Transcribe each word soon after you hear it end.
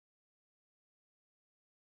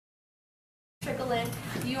trickle in.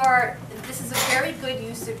 This is a very good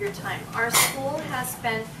use of your time. Our school has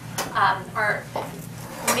spent,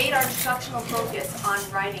 made our instructional focus on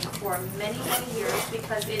writing for many, many years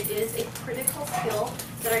because it is a critical skill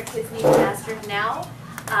that our kids need to master now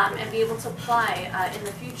and be able to apply in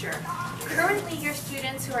the future. Currently, your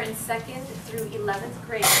students who are in 2nd through 11th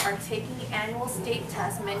grade are taking annual state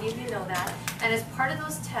tests. Many of you know that. And as part of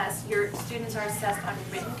those tests, your students are assessed on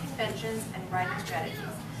written conventions and writing strategies.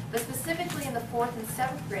 But specifically in the 4th and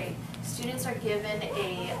 7th grade, students are given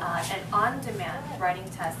an on-demand writing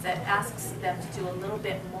test that asks them to do a little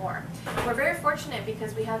bit more. We're very fortunate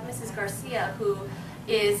because we have Mrs. Garcia, who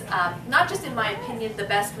is not just in my opinion the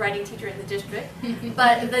best writing teacher in the district,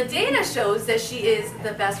 but the data shows that she is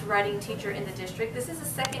the best writing teacher in the district. This is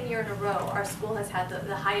the 2nd year in a row our school has had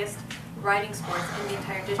the highest writing scores in the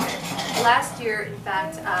entire district. Last year, in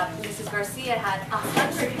fact, Mrs. Garcia had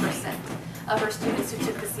 100% of her students who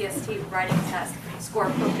took the CST writing test score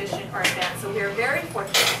proficient or advanced. So we are very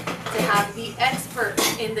fortunate to have the expert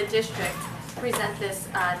in the district present this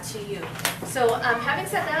to you. So having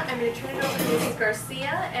said that, I'm going to turn it over to Mrs.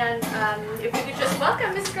 Garcia, and if we could just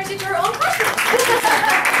welcome Mrs. Garcia to her own classroom.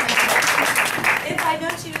 If I know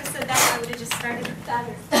she would have said that, I would have just started with that.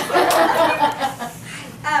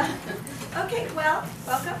 Okay, well,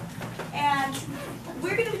 welcome. And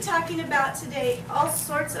we're going to be talking about today all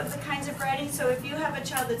sorts of the kinds of writing. So if you have a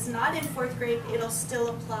child that's not in 4th grade, it'll still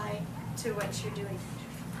apply to what you're doing.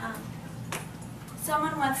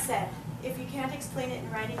 Someone once said, if you can't explain it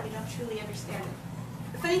in writing, you don't truly understand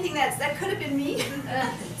it. The funny thing that could have been me.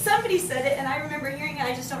 Somebody said it, and I remember hearing it.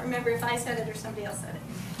 I just don't remember if I said it or somebody else said it.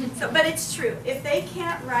 So, but it's true. If they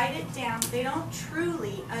can't write it down, they don't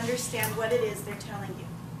truly understand what it is they're telling you.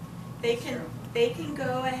 They can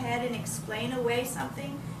go ahead and explain away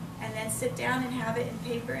something, and then sit down and have it in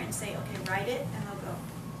paper and say, okay, write it, and they'll go,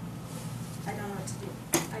 I don't know what to do.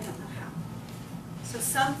 I don't know how. So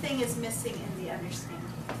something is missing in the understanding.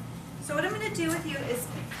 So what I'm going to do with you is,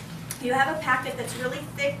 you have a packet that's really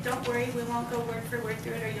thick. Don't worry, we won't go word for word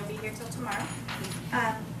through it, or you'll be here till tomorrow.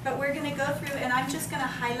 But we're going to go through, and I'm just going to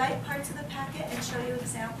highlight parts of the packet and show you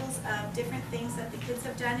examples of different things that the kids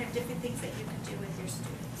have done, or different things that you can do with your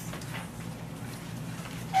students.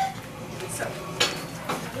 So,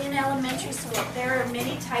 in elementary school, there are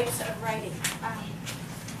many types of writing.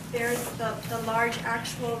 There's the large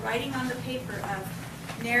actual writing on the paper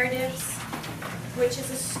of narratives, which is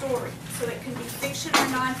a story. So it can be fiction or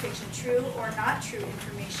nonfiction, true or not true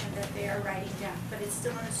information that they are writing down, but it's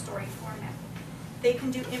still in a story format. They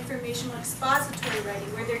can do informational expository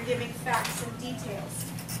writing, where they're giving facts and details.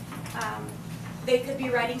 They could be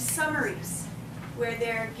writing summaries, where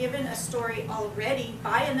they're given a story already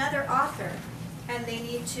by another author, and they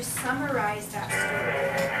need to summarize that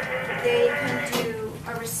story. They can do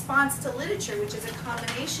a response to literature, which is a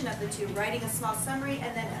combination of the two, writing a small summary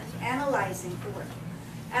and then analyzing the work.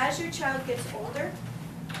 As your child gets older,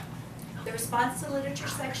 the response to literature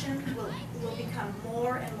section will become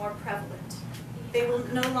more and more prevalent. They will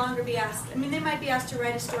no longer be asked, I mean, they might be asked to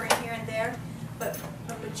write a story here and there, but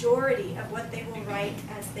a majority of what they will write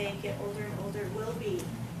as they get older and older will be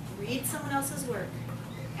read someone else's work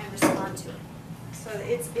and respond to it. So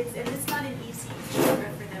it's not an easy genre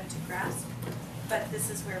for them to grasp, but this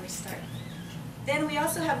is where we start. Then we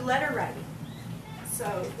also have letter writing.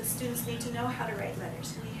 So the students need to know how to write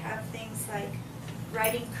letters. We have things like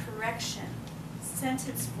writing correction,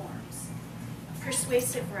 sentence forms,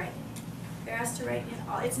 persuasive writing. They're asked to write in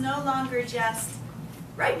all. It's no longer just,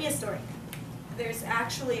 write me a story. There's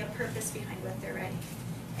actually a purpose behind what they're writing.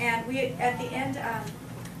 And we, at the end,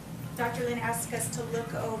 Dr. Lynn asked us to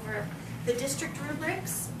look over the district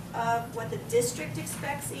rubrics of what the district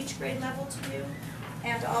expects each grade level to do,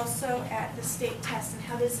 and also at the state test, and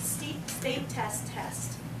how does the state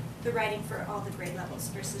test the writing for all the grade levels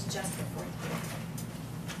versus just the 4th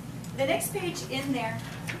grade. The next page in there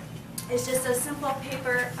is just a simple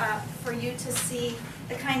paper for you to see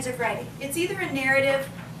the kinds of writing. It's either a narrative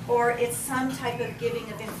or it's some type of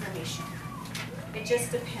giving of information. It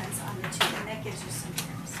just depends on the two, and that gives you some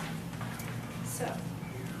terms. So,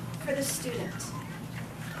 for the student,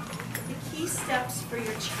 the key steps for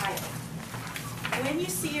your child. When you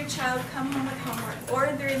see your child come home with homework,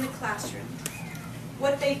 or they're in the classroom,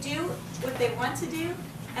 what they do, what they want to do,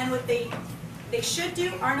 and what they should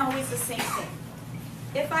do aren't always the same thing.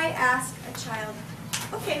 If I ask a child,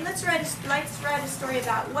 okay, let's write a story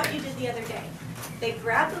about what you did the other day. They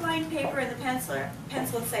grab the lined paper and the pencil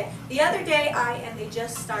and say, the other day and they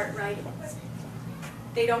just start writing.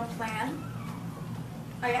 They don't plan.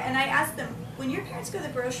 And I ask them, when your parents go to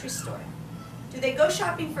the grocery store, do they go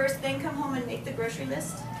shopping first, then come home and make the grocery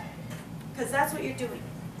list? because that's what you're doing.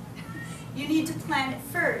 You need to plan it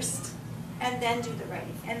first and then do the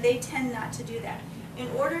writing, and they tend not to do that. In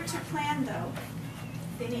order to plan, though,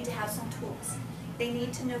 they need to have some tools. They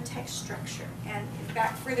need to know text structure, and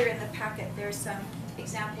back further in the packet, there's some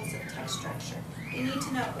examples of text structure. They need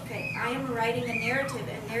to know, okay, I am writing a narrative,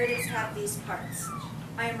 and narratives have these parts.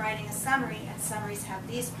 I am writing a summary, and summaries have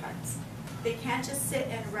these parts. They can't just sit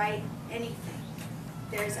and write anything.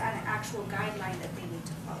 There's an actual guideline that they need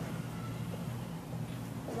to follow.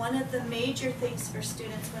 One of the major things for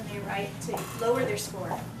students when they write to lower their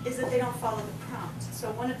score is that they don't follow the prompt. So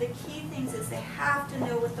one of the key things is they have to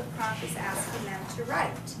know what the prompt is asking them to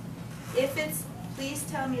write. If it's, please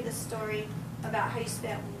tell me the story about how you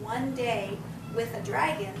spent one day with a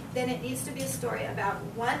dragon, then it needs to be a story about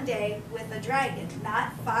one day with a dragon,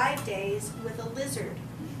 not 5 days with a lizard,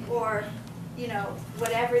 or, you know,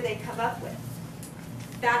 whatever they come up with.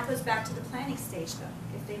 That goes back to the planning stage, though.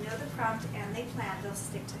 If they know the prompt and they plan, they'll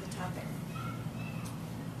stick to the topic.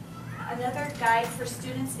 Another guide for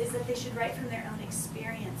students is that they should write from their own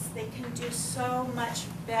experience. They can do so much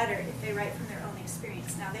better if they write from their own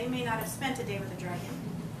experience. Now, they may not have spent a day with a dragon.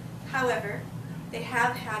 However, they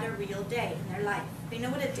have had a real day in their life. They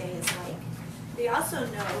know what a day is like. They also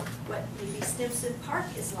know what maybe Stimson Park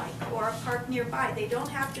is like, or a park nearby. They don't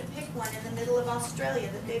have to pick one in the middle of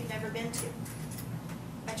Australia that they've never been to.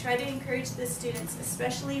 I try to encourage the students,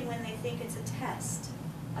 especially when they think it's a test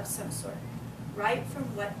of some sort, write from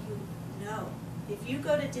what you know. If you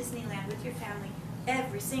go to Disneyland with your family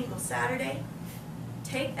every single Saturday,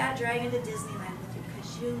 take that dragon to Disneyland with you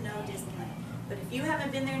because you know Disneyland. But if you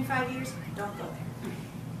haven't been there in 5 years, don't go there.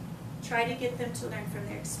 Try to get them to learn from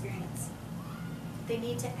their experience. They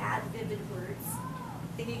need to add vivid words.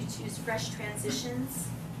 They need to choose fresh transitions.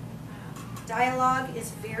 Dialogue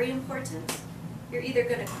is very important. You're either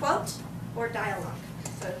going to quote or dialogue.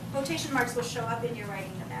 So quotation marks will show up in your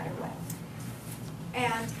writing no matter what.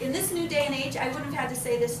 And in this new day and age, I wouldn't have had to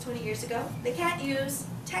say this 20 years ago. They can't use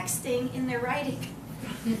texting in their writing.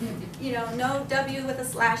 You know, no W with a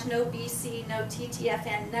slash, no BC, no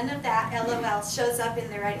TTFN, none of that LOL shows up in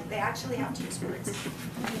their writing. They actually have to use words.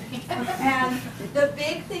 And the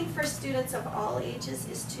big thing for students of all ages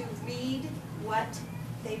is to read what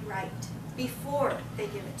they write before they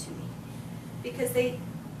give it to me. Because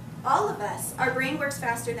all of us, our brain works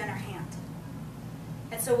faster than our hand.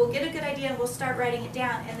 And so we'll get a good idea and we'll start writing it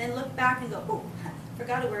down and then look back and go, oh,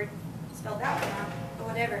 forgot a word, spelled that one wrong, or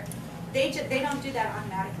whatever. They don't do that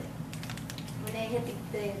automatically. When they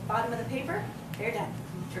hit the bottom of the paper, they're done.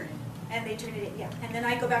 And they turn it in, yeah. And then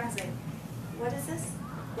I go back and say, what is this?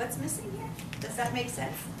 What's missing here? Does that make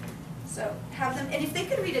sense? So have them, and if they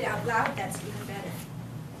could read it out loud, that's even better.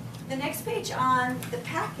 The next page on the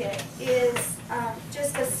packet is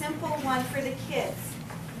just a simple one for the kids.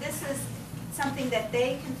 This is something that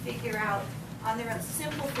they can figure out on their own.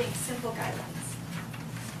 Simple things, simple guidelines.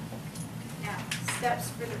 Now,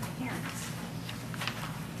 steps for the parents.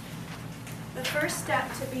 The first step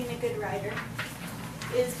to being a good writer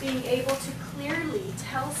is being able to clearly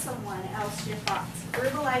tell someone else your thoughts.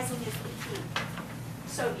 Verbalizing is the key.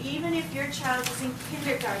 So even if your child is in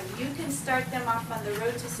kindergarten, you can start them off on the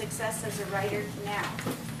road to success as a writer now.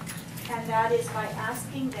 And that is by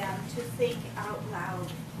asking them to think out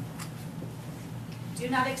loud. Do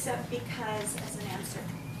not accept because as an answer.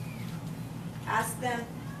 Ask them,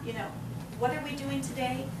 you know, what are we doing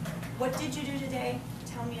today? What did you do today?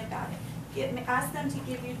 Tell me about it. Ask them to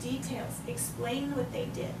give you details. Explain what they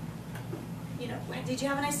did. You know, did you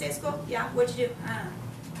have a nice day at school? Yeah, what'd you do?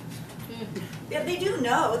 Yeah, they do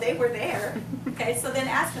know, they were there. Okay, so then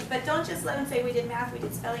ask them, but don't just let them say we did math, we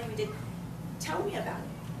did spelling, we did, tell me about it.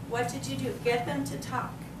 What did you do? Get them to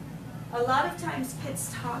talk. A lot of times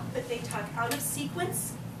kids talk, but they talk out of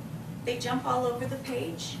sequence. They jump all over the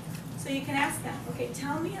page. So you can ask them, okay,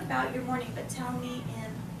 tell me about your morning, but tell me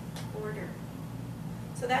in order.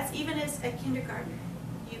 So that's even as a kindergartner.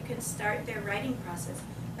 You can start their writing process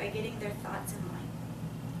by getting their thoughts in line.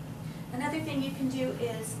 Another thing you can do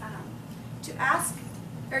is to ask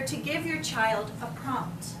or to give your child a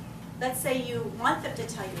prompt. Let's say you want them to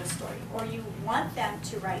tell you a story or you want them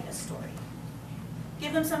to write a story.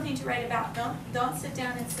 Give them something to write about. Don't sit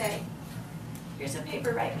down and say, here's a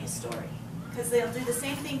paper, write me a story. Because they'll do the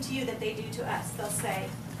same thing to you that they do to us. They'll say,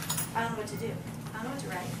 I don't know what to do. I don't know what to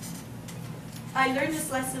write. I learned this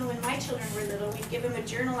lesson when my children were little. We'd give them a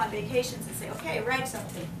journal on vacations and say, okay, write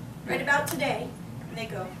something. Write about today. And they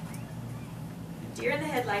go, deer in the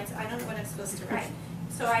headlights, I don't know what I'm supposed to write.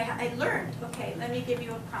 So I learned, okay, let me give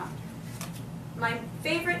you a prompt. My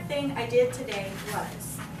favorite thing I did today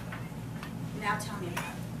was, now tell me about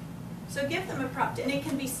it. So give them a prompt, and it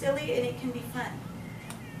can be silly and it can be fun.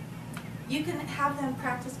 You can have them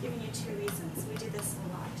practice giving you 2 reasons. We do this a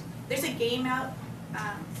lot. There's a game out,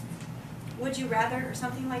 Would You Rather or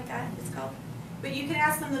something like that it's called. But you can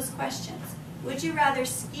ask them those questions. Would you rather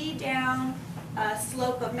ski down a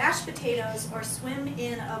slope of mashed potatoes or swim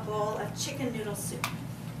in a bowl of chicken noodle soup?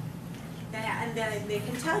 And then they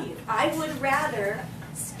can tell you, I would rather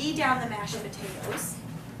ski down the mashed potatoes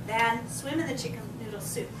than swim in the chicken noodle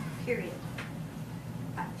soup, period.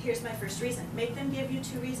 Here's my first reason. Make them give you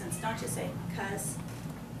 2 reasons. Don't just say, 'cause.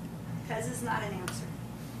 'Cause is not an answer.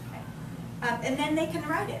 Okay. And then they can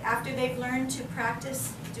write it. After they've learned to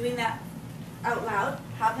practice doing that out loud,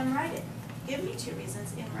 have them write it. Give me 2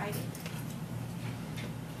 reasons in writing.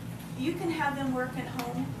 You can have them work at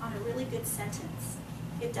home on a really good sentence.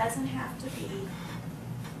 It doesn't have to be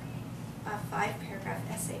a 5-paragraph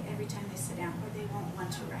essay every time they sit down, or they won't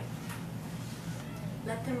want to write.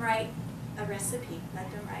 Let them write a recipe. Let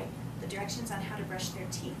them write the directions on how to brush their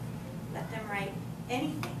teeth. Let them write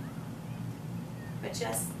anything. But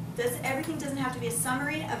everything doesn't have to be a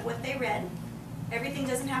summary of what they read. Everything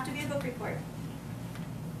doesn't have to be a book report.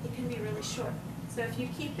 It can be really short. So if you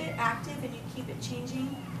keep it active and you keep it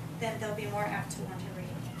changing, then they'll be more apt to want to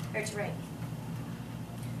read or to write.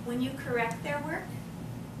 When you correct their work,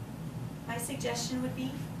 my suggestion would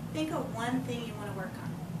be, think of one thing you want to work on.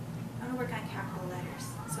 I want to work on capital letters.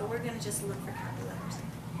 So we're going to just look for capital letters.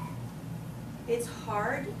 It's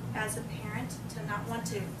hard as a parent to not want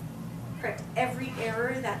to correct every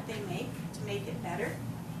error that they make it better,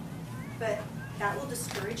 but that will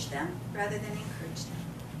discourage them rather than encourage them.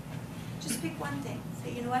 Just pick one thing.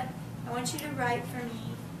 Say, you know what? I want you to write for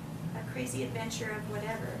me a crazy adventure of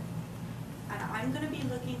whatever, and I'm going to be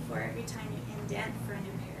looking for every time you indent for a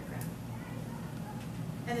new paragraph.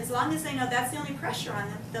 And as long as they know that's the only pressure on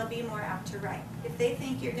them, they'll be more apt to write. If they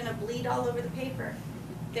think you're going to bleed all over the paper,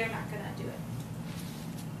 they're not going to do it.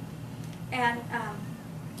 And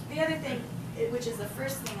the other thing, which is the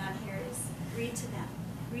first thing on here, is read to them.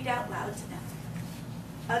 Read out loud to them.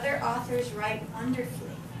 Other authors write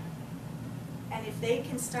wonderfully. And if they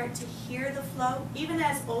can start to hear the flow, even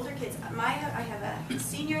as older kids, I have a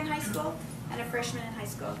senior in high school and a freshman in high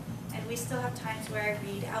school, and we still have times where I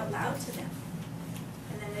read out loud to them.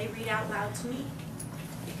 And then they read out loud to me,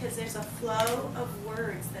 because there's a flow of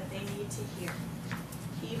words that they need to hear,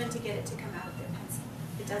 even to get it to come out of their pencil.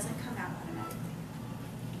 It doesn't come out automatically.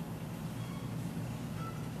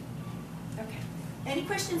 Okay. Any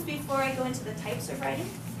questions before I go into the types of writing?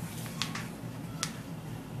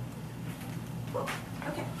 Cool.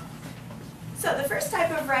 Okay. So the first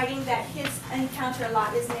type of writing that kids encounter a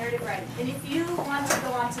lot is narrative writing. And if you want to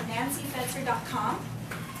go on to nancyfetzer.com,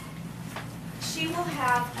 she will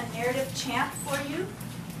have a narrative chant for you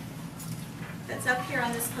that's up here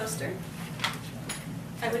on this poster.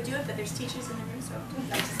 I would do it, but there's teachers in the room, so I'm doing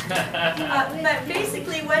that. But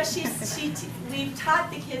basically what we've taught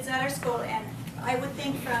the kids at our school, and I would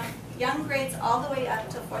think from young grades all the way up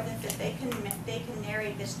to 4th and 5th, they can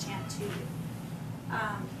narrate this chant to you.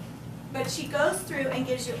 But she goes through and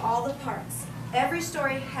gives you all the parts. Every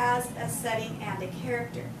story has a setting and a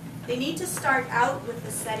character. They need to start out with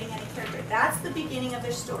the setting and a character. That's the beginning of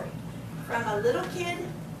their story. From a little kid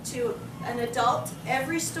to an adult,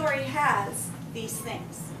 every story has these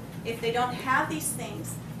things. If they don't have these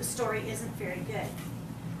things, the story isn't very good.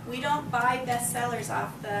 We don't buy bestsellers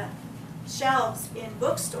off the shelves in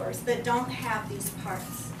bookstores that don't have these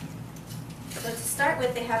parts. So to start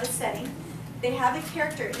with, they have a setting. They have a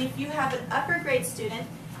character, and if you have an upper grade student,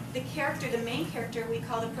 the character, the main character, we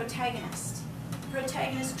call the protagonist. The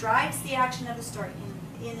protagonist drives the action of the story.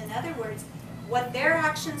 In other words, what their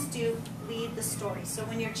actions do lead the story. So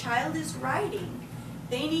when your child is writing,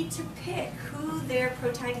 they need to pick who their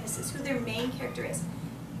protagonist is, who their main character is.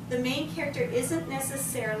 The main character isn't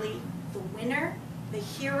necessarily the winner, the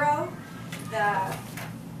hero, the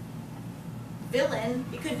villain.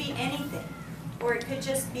 It could be anything. Or it could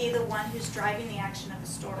just be the one who's driving the action of the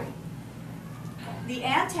story. The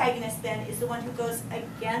antagonist then is the one who goes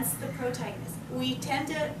against the protagonist. We tend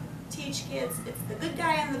to teach kids it's the good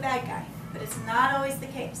guy and the bad guy, but it's not always the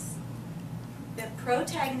case. The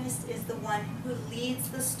protagonist is the one who leads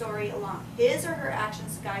the story along. His or her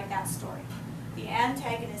actions guide that story. The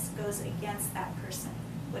antagonist goes against that person.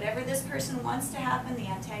 Whatever this person wants to happen, the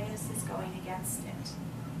antagonist is going against it.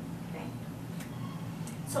 Okay?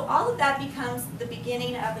 So all of that becomes the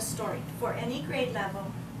beginning of a story. For any grade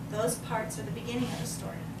level, those parts are the beginning of the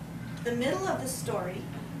story. The middle of the story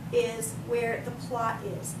is where the plot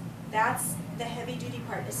is. That's the heavy-duty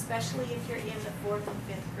part, especially if you're in the 4th and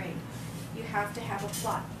 5th grade. You have to have a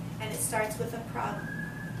plot, and it starts with a problem.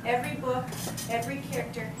 Every book, every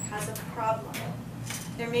character has a problem.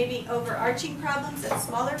 There may be overarching problems and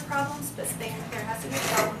smaller problems, but there has to be a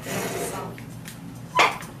problem that they can solve.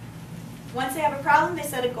 Once they have a problem, they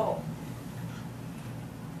set a goal.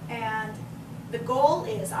 And the goal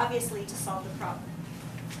is obviously to solve the problem.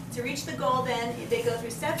 To reach the goal, then, they go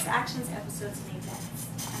through steps, actions, episodes, and events.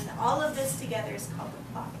 And all of this together is called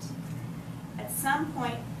the plot. At some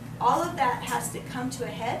point, all of that has to come to a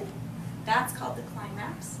head. That's called the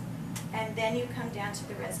climax. And then you come down to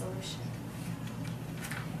the resolution.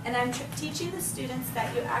 And I'm teaching the students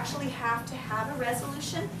that you actually have to have a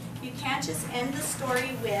resolution. You can't just end the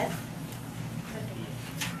story with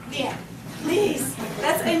the end. Please,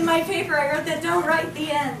 that's in my paper. I wrote that, don't write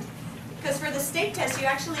the end. Because for the state test, you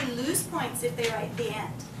actually lose points if they write the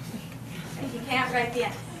end. And you can't write the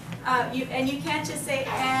end. And you can't just say,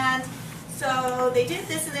 and so they did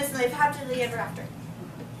this and this, and they've happily ever after.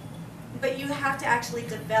 But you have to actually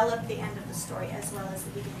develop the end of the story as well as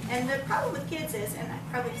the beginning. And the problem with kids is, and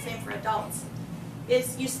probably the same for adults,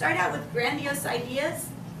 is you start out with grandiose ideas,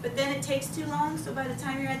 but then it takes too long, so by the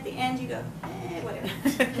time you're at the end, you go, whatever.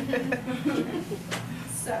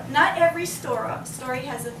 So, not every story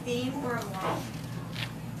has a theme or a moral.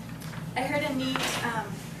 I heard a neat,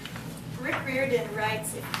 Rick Riordan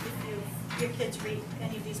writes, if your kids read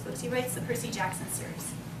any of these books, he writes the Percy Jackson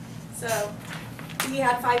series. So, he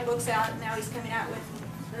had 5 books out, and now he's coming out with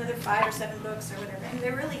another 5 or 7 books or whatever, and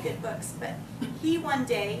they're really good books. But he one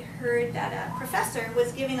day heard that a professor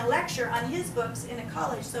was giving a lecture on his books in a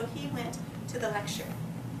college, so he went to the lecture.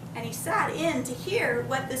 And he sat in to hear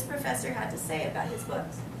what this professor had to say about his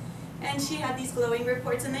books. And she had these glowing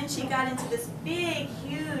reports, and then she got into this big,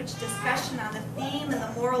 huge discussion on the theme and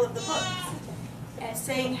the moral of the books. And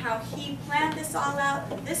saying how he planned this all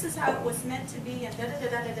out, this is how it was meant to be, and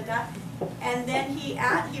da-da-da-da-da-da. And then he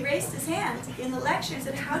raised his hand in the lecture and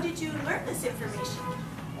said, how did you learn this information?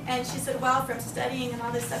 And she said, well, from studying and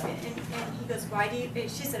all this stuff. And he goes,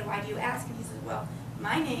 she said, why do you ask? And he said, well,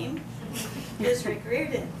 my name is Rick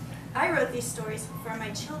Riordan. I wrote these stories for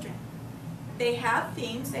my children. They have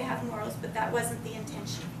themes, they have morals, but that wasn't the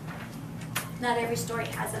intention. Not every story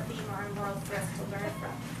has a theme or a moral for us to learn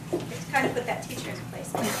from. To kind of put that teacher in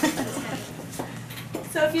place.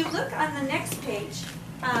 So if you look on the next page,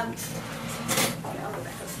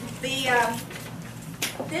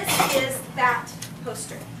 this is that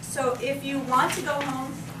poster. So if you want to go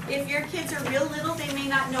home, if your kids are real little, they may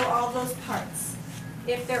not know all those parts.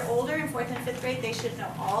 If they're older in 4th and 5th grade, they should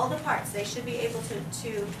know all the parts. They should be able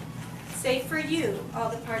to say for you all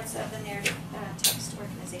the parts of the narrative text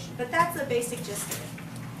organization. But that's the basic gist of it.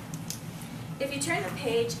 If you turn the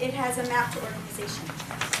page, it has a map to organization.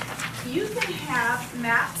 You can have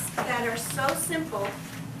maps that are so simple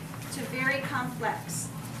to very complex.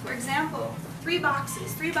 For example, 3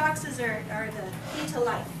 boxes. 3 boxes are the key to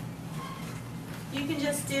life. You can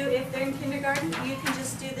just do, if they're in kindergarten, you can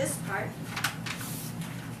just do this part.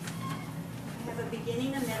 You have a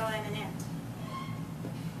beginning, a middle, and an end.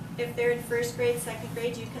 If they're in 1st grade, 2nd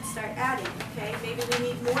grade, you can start adding, okay? Maybe we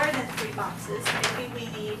need more than 3 boxes. Maybe we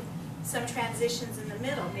need some transitions in the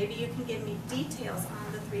middle. Maybe you can give me details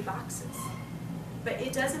on the 3 boxes. But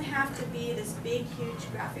it doesn't have to be this big,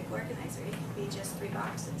 huge graphic organizer. It can be just 3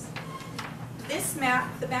 boxes. This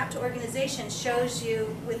map, the map to organization, shows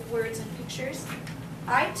you with words and pictures.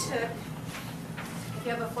 I took, if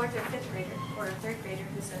you have a 4th or 5th grader, or a 3rd grader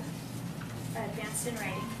who's advanced in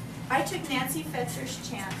writing, I took Nancy Fetzer's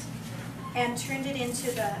chant and turned it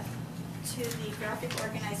into the graphic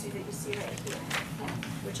organizer that you see right here,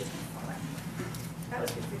 which is going to fall out. That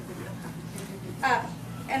was good for the video.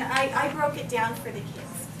 And I broke it down for the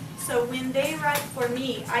kids. So when they write for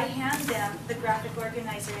me, I hand them the graphic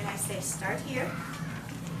organizer and I say, start here.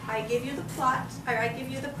 I give you the plot, or I give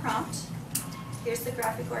you the prompt. Here's the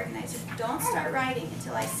graphic organizer. Don't start writing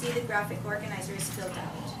until I see the graphic organizer is filled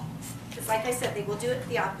out. Because like I said, they will do it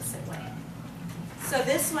the opposite way. So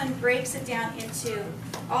this one breaks it down into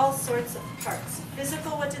all sorts of parts.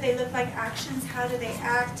 Physical, what do they look like? Actions, how do they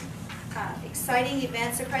act? Exciting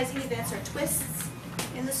events, surprising events, or twists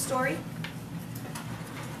in the story.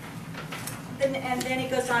 And then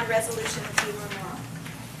it goes on resolution, theme, or moral.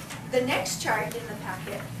 The next chart in the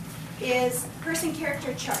packet is person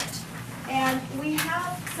character chart. And we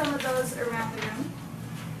have some of those around the room.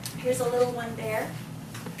 Here's a little one there.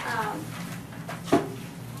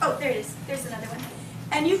 Oh, there it is. There's another one.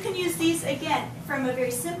 And you can use these, again, from a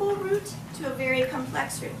very simple route to a very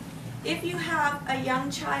complex route. If you have a young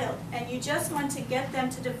child and you just want to get them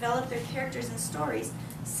to develop their characters and stories,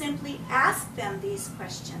 simply ask them these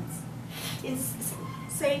questions.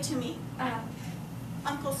 Say to me,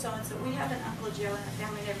 Uncle so-and-so. We have an Uncle Joe in the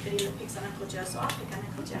family, and everybody picks on Uncle Joe, so I'll pick on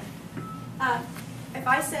Uncle Joe. If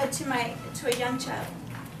I said to a young child,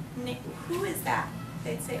 who is that?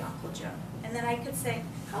 They'd say Uncle Joe. And then I could say,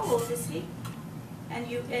 how old is he?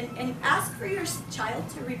 And ask for your child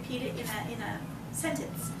to repeat it in a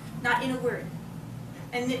sentence, not in a word.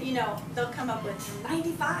 And they'll come up with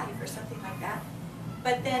 95 or something like that.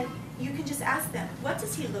 But then you can just ask them, what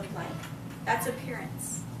does he look like? That's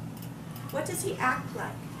appearance. What does he act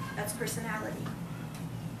like? That's personality.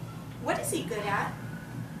 What is he good at?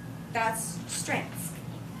 That's strengths.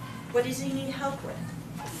 What does he need help with?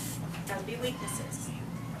 That would be weaknesses.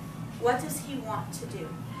 What does he want to do?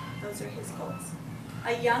 Those are his goals.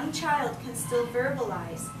 A young child can still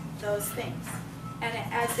verbalize those things. And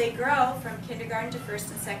as they grow from kindergarten to first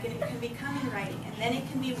and second, it can become in writing. And then it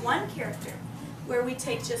can be one character, where we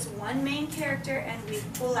take just one main character and we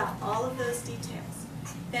pull out all of those details.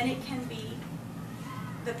 Then it can be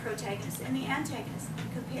the protagonist and the antagonist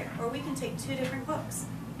and compare. Or we can take two different books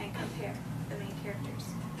and compare the main characters.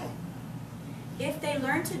 If they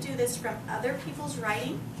learn to do this from other people's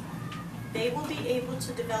writing, they will be able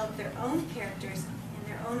to develop their own characters in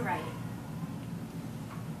their own writing.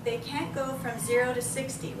 They can't go from 0 to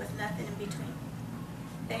 60 with nothing in between.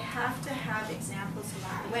 They have to have examples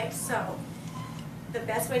along the way. So the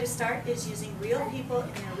best way to start is using real people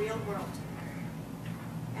in their real world.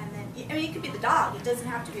 And then, it could be the dog. It doesn't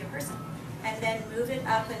have to be a person. And then move it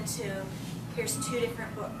up into, here's 2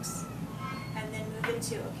 different books. And then move it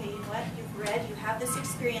to, okay, you know what? You've read, you have this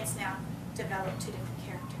experience now. Develop 2 different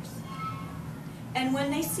characters. And when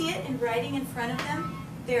they see it in writing in front of them,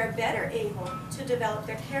 they are better able to develop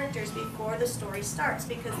their characters before the story starts,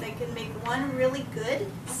 because they can make one really good,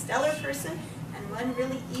 stellar person and one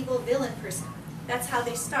really evil villain person. That's how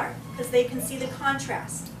they start, because they can see the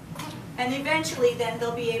contrast. And eventually then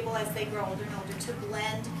they'll be able, as they grow older and older, to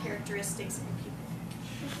blend characteristics in people.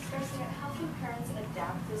 Mrs. Garcia, how can parents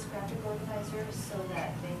adapt this graphic organizer so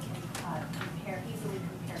that they can easily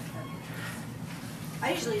compare characters?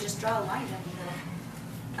 I usually just draw a line down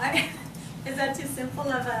the middle. Is that too simple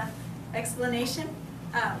of an explanation?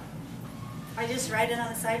 I just write it on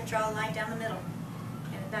the side, draw a line down the middle,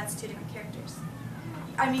 and that's 2 different characters.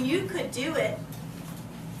 I mean, you could do it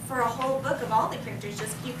for a whole book of all the characters,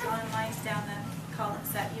 just keep drawing lines down the columns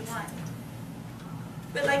that you want.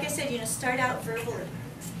 But like I said, start out verbally.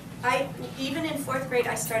 Even in 4th grade,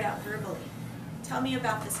 I start out verbally. Tell me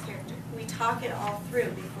about this character. We talk it all through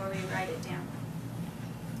before we write it down.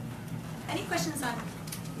 Any questions on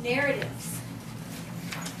narratives?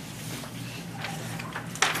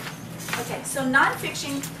 Okay, so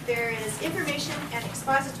nonfiction, there is information and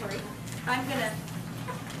expository. I'm going to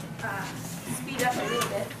speed up a little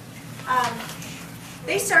bit.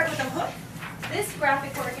 They start with a hook. This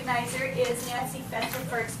graphic organizer is Nancy Fenton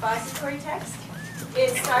for expository text.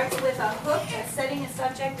 It starts with a hook, setting a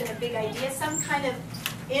subject and a big idea, some kind of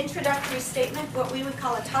introductory statement, what we would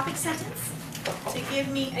call a topic sentence, to give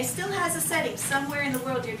me, it still has a setting. Somewhere in the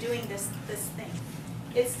world you're doing this thing.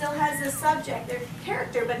 It still has a subject, their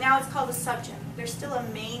character, but now it's called a subject. There's still a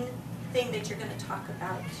main thing that you're going to talk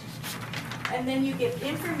about. And then you give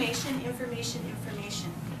information, information,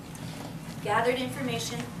 information. Gathered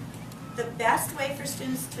information. The best way for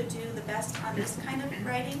students to do the best on this kind of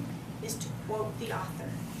writing is to quote the author.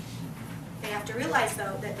 They have to realize,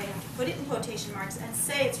 though, that they have to put it in quotation marks and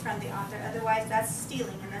say it's from the author. Otherwise, that's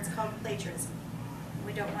stealing, and that's called plagiarism.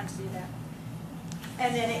 We don't want to do that.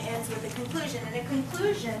 And then it ends with a conclusion. And a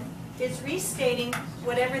conclusion is restating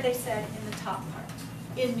whatever they said in the top part,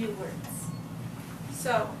 in new words.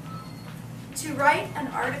 So, to write an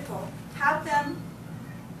article, have them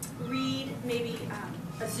read maybe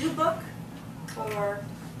a zoo book or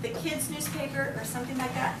the kids' newspaper or something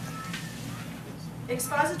like that.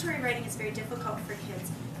 Expository writing is very difficult for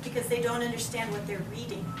kids because they don't understand what they're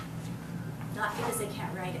reading, not because they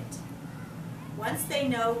can't write it. Once they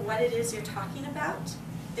know what it is you're talking about,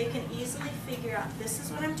 they can easily figure out, this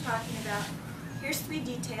is what I'm talking about. Here's 3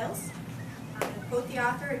 details. I'm going to quote the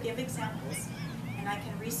author or give examples, and I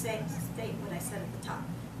can restate what I said at the top.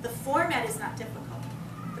 The format is not difficult.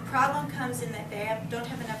 The problem comes in that they don't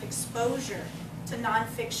have enough exposure to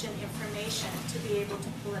nonfiction information to be able to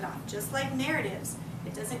pull it off. Just like narratives,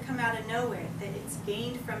 it doesn't come out of nowhere, that it's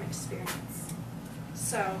gained from experience.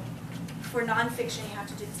 So for nonfiction, you have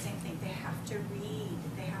to do the same thing. They have to read,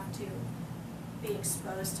 they have to be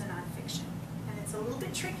exposed to nonfiction. And it's a little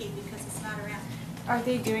bit tricky because it's not around. Are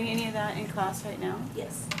they doing any of that in class right now?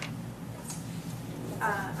 Yes.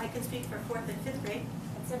 I can speak for 4th and 5th grade.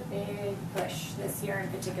 It's a big push this year in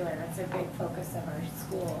particular. It's a big focus of our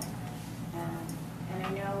school. And I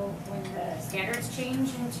know when the standards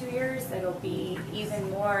change in 2 years, it'll be even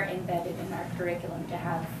more embedded in our curriculum to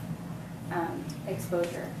have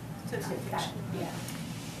exposure To to that. nonfiction. Yeah.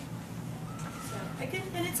 So,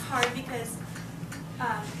 and it's hard because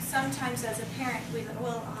sometimes as a parent, we go,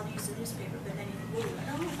 well, I'll use the newspaper, but then you think,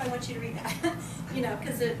 I don't know if I want you to read that. You know,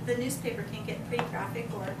 because the newspaper can get pretty graphic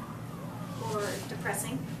or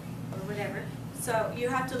depressing or whatever. So you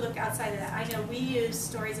have to look outside of that. I know we use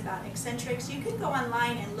stories about eccentrics. You can go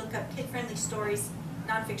online and look up kid-friendly stories,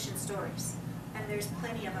 nonfiction stories, and there's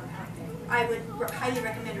plenty of them out there. I would highly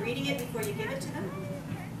recommend reading it before you give it to them,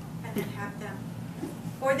 and then have them.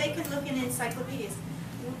 Or they can look in encyclopedias.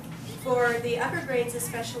 For the upper grades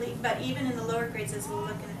especially, but even in the lower grades, as we'll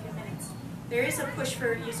look in a few minutes, there is a push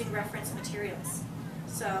for using reference materials.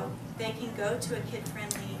 So they can go to a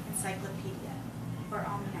kid-friendly encyclopedia or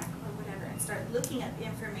almanac or whatever and start looking at the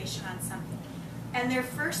information on something. And their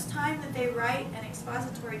first time that they write an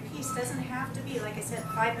expository piece doesn't have to be, like I said,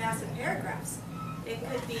 5 massive paragraphs. It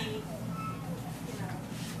could be, you know,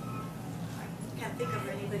 I can't think of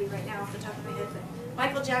anybody right now off the top of my head, but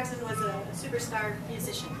Michael Jackson was a superstar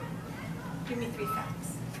musician. Give me 3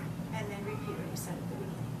 facts, and then repeat what you said at the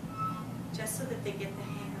beginning, just so that they get the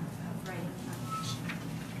hang of writing nonfiction.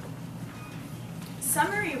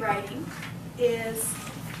 Summary writing is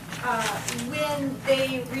when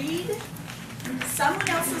they read someone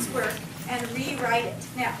else's work and rewrite it.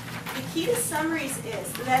 Now, the key to summaries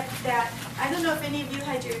is that I don't know if any of you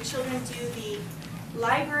had your children do the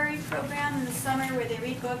library program in the summer where they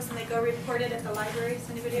read books and they go report it at the library. Has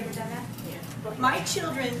anybody ever done that? Yeah. My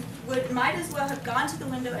children might as well have gone to the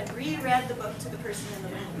window and reread the book to the person in the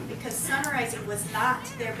window because summarizing was not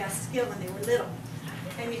their best skill when they were little.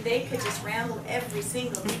 I mean, they could just ramble every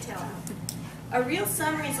single detail out. A real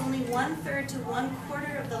summary is only 1/3 to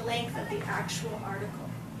 1/4 of the length of the actual article.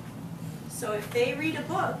 So if they read a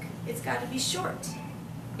book, it's got to be short.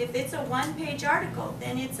 If it's a 1-page article,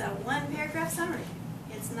 then it's a 1-paragraph summary.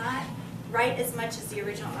 It's not write as much as the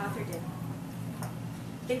original author did.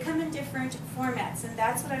 They come in different formats, and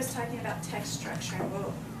that's what I was talking about, text structure.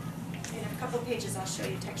 Whoa. In a couple of pages, I'll show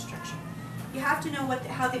you text structure. You have to know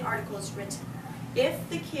how the article is written. If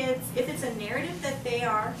it's a narrative that they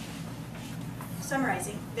are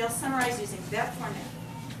summarizing, they'll summarize using that format.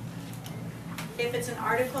 If it's an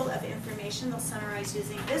article of information, they'll summarize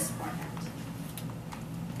using this format.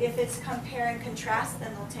 If it's compare and contrast,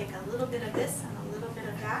 then they'll take a little bit of this and a little bit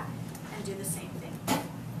of that and do the same thing.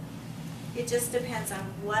 It just depends on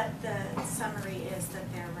what the summary is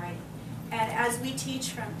that they're writing. And as we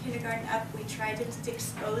teach from kindergarten up, we try to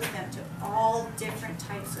expose them to all different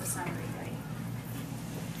types of summary writing.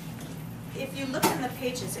 If you look in the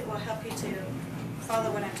pages, it will help you to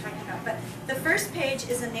follow what I'm talking about. But the first page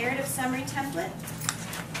is a narrative summary template.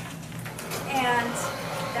 And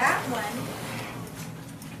that one,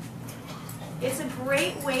 it's a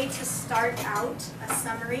great way to start out a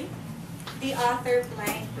summary. The author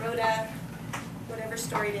blank wrote a, whatever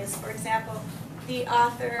story it is. For example, the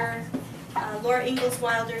author, Laura Ingalls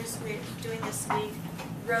Wilder's, we're doing this week,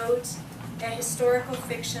 wrote a historical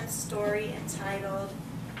fiction story entitled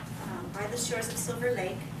By the Shores of Silver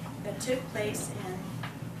Lake that took place in,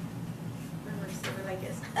 where Silver Lake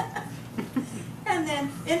is. And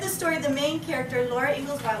then in the story, the main character, Laura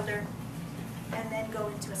Ingalls Wilder, and then go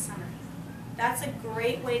into a summary. That's a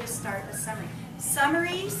great way to start a summary.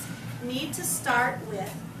 Summaries need to start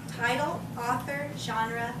with title, author,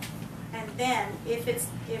 genre, and then if it's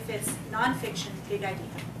nonfiction, big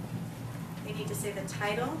idea. They need to say the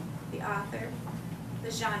title, the author,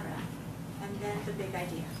 the genre, and then the big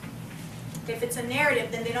idea. If it's a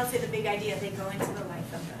narrative, then they don't say the big idea, they go into the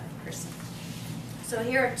life of the person. So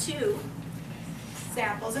here are 2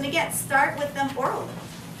 samples, and again, start with them orally.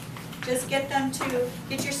 Just get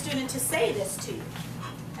your student to say this to you,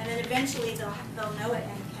 and then eventually they'll know it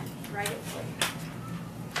and can write it for you.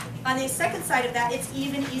 On the second side of that, it's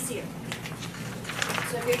even easier.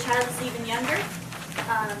 So if your child is even younger,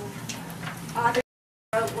 author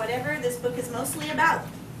wrote whatever this book is mostly about,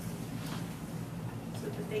 so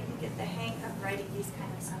that they can get the hang of writing these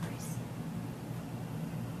kind of summaries.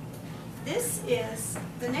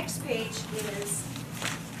 The next page is,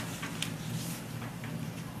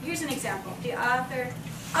 here's an example. The author,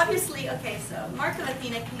 obviously, okay, so Marco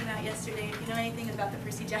Athena came out yesterday, if you know anything about the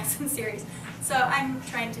Percy Jackson series. So I'm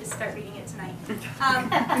trying to start reading it tonight.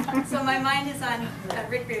 So my mind is on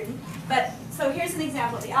Rick Riordan. But, so here's an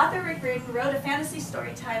example. The author, Rick Riordan, wrote a fantasy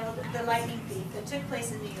story titled The Lightning Thief that took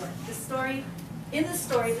place in New York. In the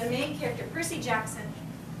story, the main character, Percy Jackson,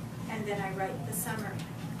 and then I write the summary.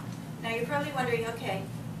 Now you're probably wondering, okay,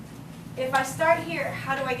 if I start here,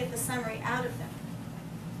 how do I get the summary out of them?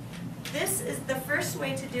 this is, the first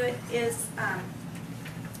way to do it is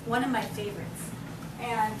one of my favorites.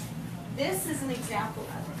 And this is an example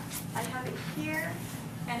of it. I have it here,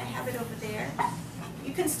 and I have it over there.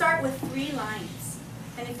 You can start with 3 lines.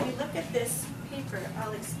 And if you look at this paper,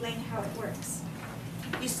 I'll explain how it works.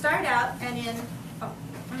 You start out and in, oh,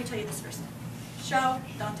 let me tell you this first. Show,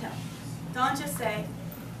 don't tell. Don't just say.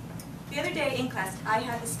 The other day in class, I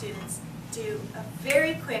had the students do a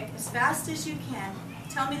very quick, as fast as you can,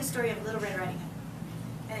 tell me the story of Little Red Riding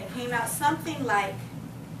Hood. And it came out something like,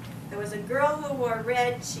 there was a girl who wore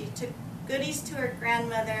red, she took goodies to her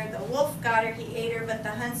grandmother, the wolf got her, he ate her, but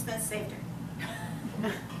the huntsman saved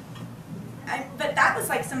her. But that was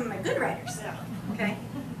like some of my good writers, okay?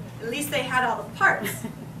 At least they had all the parts.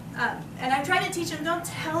 And I'm trying to teach them, don't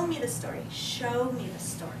tell me the story, show me the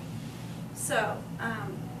story. So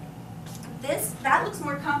that looks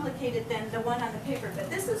more complicated than the one on the paper, but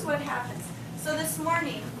this is what happens. So this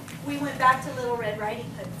morning, we went back to Little Red Riding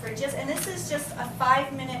Hood for and this is just a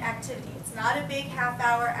 5-minute activity. It's not a big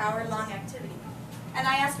half-hour, hour-long activity. And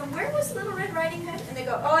I asked them, where was Little Red Riding Hood? And they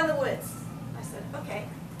go, oh, in the woods. I said, okay.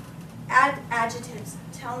 Add adjectives.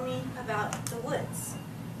 Tell me about the woods.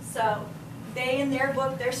 So they, in their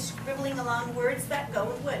book, they're scribbling along words that go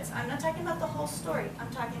with woods. I'm not talking about the whole story.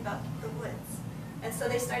 I'm talking about the woods. And so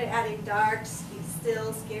they started adding dark,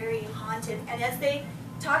 still, scary, haunted. And as they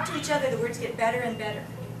talk to each other, the words get better and better.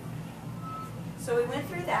 So we went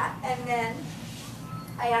through that, and then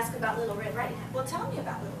I asked about Little Red Riding Hood. Well, tell me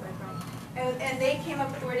about Little Red Riding Hood. And they came up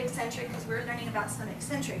with the word eccentric because we're learning about some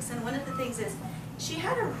eccentrics. And one of the things is, she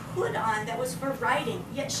had a hood on that was for riding,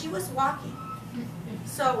 yet she was walking.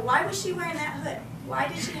 So why was she wearing that hood? Why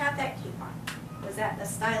did she have that cape on? Was that the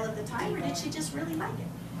style of the time, or did she just really like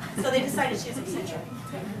it? So they decided she was eccentric.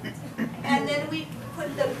 And then we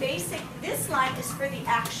put the basic, this line is for the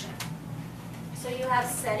action. So you have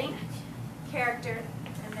setting, character,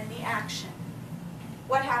 and then the action.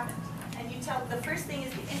 What happened? And you tell, the first thing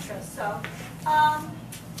is the intro. So,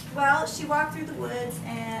 well, she walked through the woods,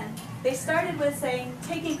 and they started with saying,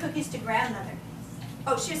 taking cookies to grandmother.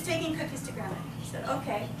 Oh, she was taking cookies to grandmother. I said,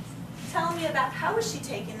 okay, tell me about how was she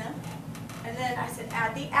taking them? And then I said,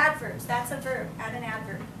 add the adverbs. That's a verb. Add an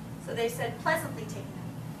adverb. So they said, pleasantly taking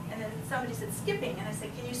them. And then somebody said, skipping. And I said,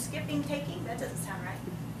 can you skipping taking? That doesn't sound right.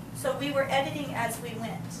 So we were editing as we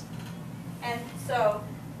went. And so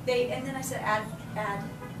and then I said, add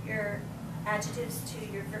your adjectives to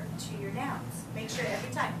your nouns. Make sure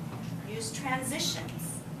every time. Use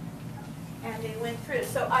transitions. And they went through.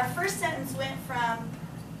 So our first sentence went from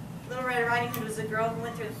Little Red Riding Hood was a girl who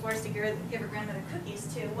went through the forest to give her grandmother cookies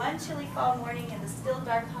to one chilly fall morning in the still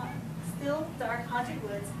dark haunted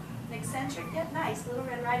woods, an eccentric yet nice Little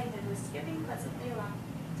Red Riding Hood was skipping pleasantly along,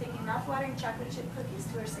 taking mouth-watering chocolate chip cookies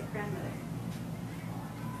to her sick grandmother.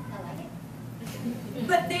 I like it.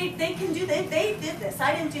 But they can do that. They did this.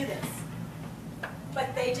 I didn't do this.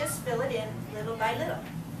 But they just fill it in little by little.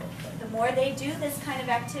 The more they do this kind of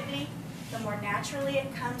activity, the more naturally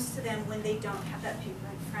it comes to them when they don't have that paper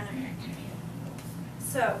in front of them.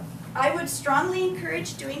 So I would strongly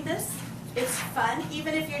encourage doing this. It's fun,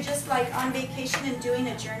 even if you're just like on vacation and doing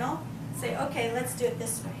a journal. Say, okay, let's do it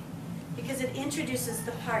this way, because it introduces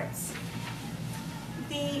the parts.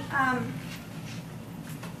 The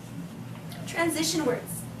transition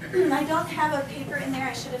words. I don't have a paper in there.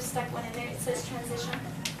 I should have stuck one in there. It says transition.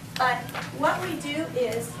 But what we do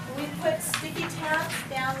is we put sticky tabs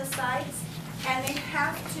down the sides, and they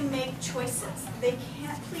have to make choices. They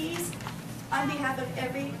can't, please, on behalf of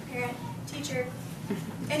every parent, teacher,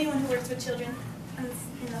 anyone who works with children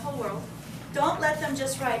in the whole world, don't let them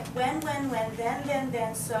just write when,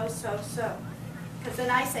 then, so. Because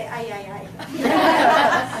then I say, I.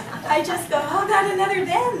 I just go, oh, not another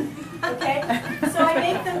then. Okay? So I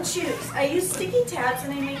make them choose. I use sticky tabs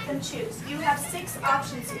and I make them choose. You have 6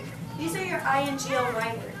 options here. These are your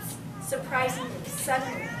INGLY words. Surprisingly,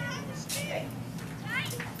 suddenly. Okay?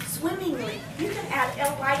 Swimmingly. You can add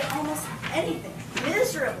LY to almost anything.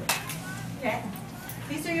 Miserably. Okay?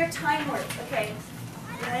 These are your time words. Okay?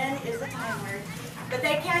 When is a time word. But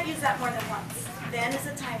they can't use that more than once. Then is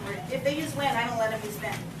a time word. If they use when, I don't let them use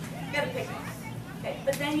then. You gotta pick one. Okay?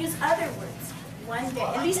 But then use other words. One day.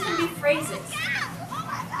 And these can be phrases.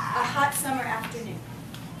 A hot summer afternoon.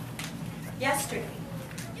 Yesterday.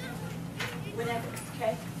 Whenever.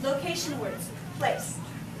 Okay? Location words. Place.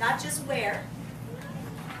 Not just where,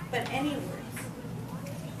 but any words.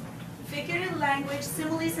 Figurative language,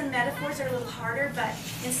 similes and metaphors are a little harder, but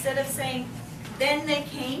instead of saying, then they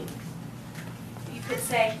came, you could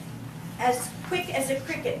say, as quick as a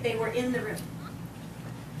cricket, they were in the room.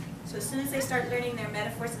 So as soon as they start learning their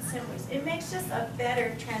metaphors and similes, it makes just a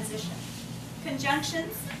better transition.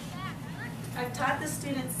 Conjunctions, I've taught the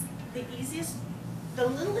students the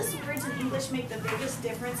littlest words in English make the biggest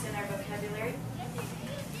difference in our vocabulary.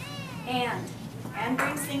 And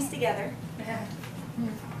brings things together.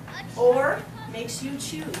 Or makes you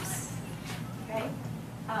choose, okay?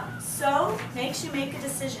 So makes you make a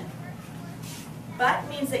decision. But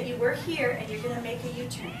means that you were here and you're gonna make a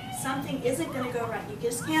U-turn. Something isn't gonna go right. You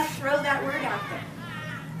just can't throw that word out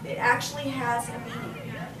there. It actually has a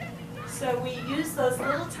meaning. So we use those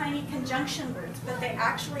little tiny conjunction words, but they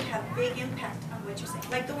actually have big impact on what you're saying.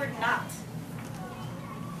 Like the word not.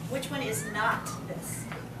 Which one is not this?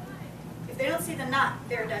 If they don't see the not,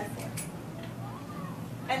 they're done for.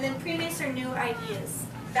 And then previous or new ideas.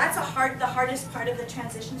 That's the hardest part of the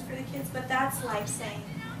transitions for the kids, but that's like saying,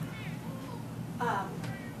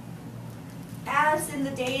 as in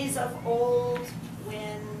the days of old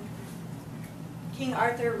when King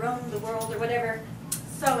Arthur roamed the world or whatever,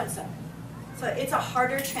 so and so. So it's a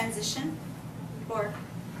harder transition. Or,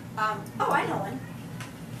 oh, I know one.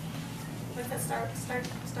 What's that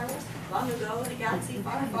Star Wars? Long ago in a galaxy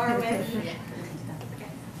far, far away.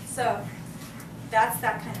 Okay. So that's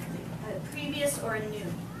that kind of thing. A previous or a new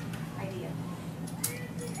idea.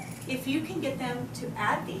 If you can get them to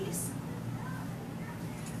add these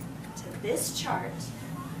to this chart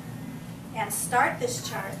and start this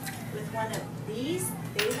chart with one of these,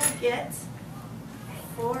 they will get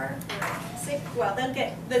 4 or 6. Well, they'll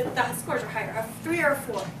get, the scores are higher, a 3 or a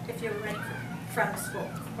 4 if you're ready from the school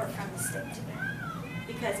or from the state,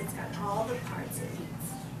 because it's got all the parts it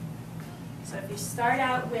needs. So if you start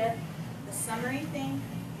out with the summary thing,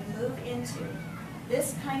 you move into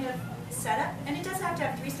this kind of setup, and it doesn't have to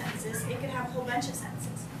have 3 sentences, it could have a whole bunch of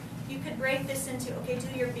sentences. You could break this into, okay,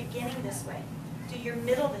 do your beginning this way, do your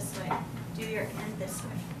middle this way, do your end this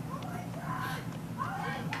way.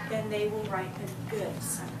 Then they will write a good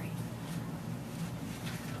summary.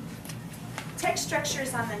 Text structure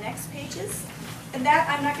is on the next pages. And that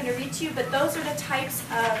I'm not going to read to you, but those are the types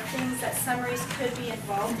of things that summaries could be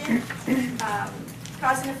involved in.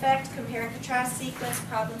 Cause and effect, compare and contrast, sequence,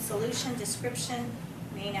 problem, solution, description,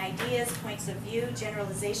 main ideas, points of view,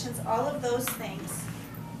 generalizations. All of those things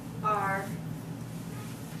are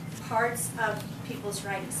parts of people's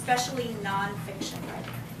writing, especially nonfiction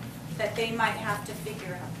writing, that they might have to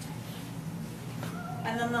figure out.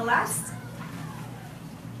 And then the last,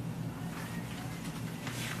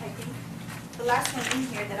 I think, the last one in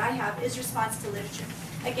here that I have is response to literature.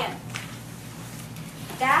 Again,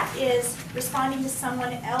 that is responding to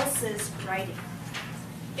someone else's writing.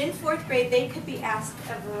 In 4th grade, they could be asked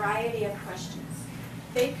a variety of questions.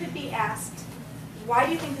 They could be asked, why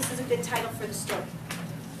do you think this is a good title for the story?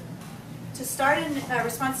 To start in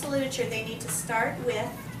response to literature, they need to start with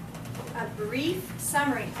a brief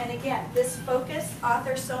summary. And again, this focus,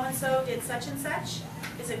 author so-and-so did such and such,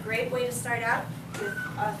 is a great way to start out with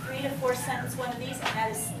a 3 to 4 sentence one of these, and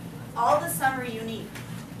that is all the summary you need.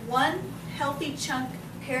 One healthy chunk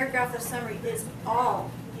paragraph of summary is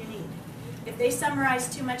all you need. If they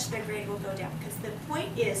summarize too much, their grade will go down, because the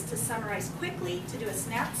point is to summarize quickly, to do a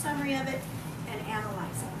snap summary of it, and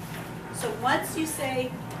analyze it. So once you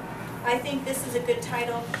say, I think this is a good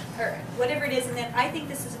title, or whatever it is, and then I think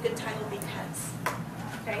this is a good title because,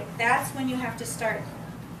 okay, that's when you have to start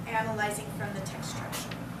analyzing from the text structure.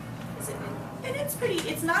 And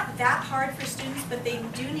it's not that hard for students, but they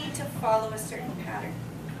do need to follow a certain pattern.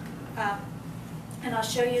 And I'll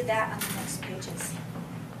show you that on the next pages.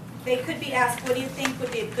 They could be asked, what do you think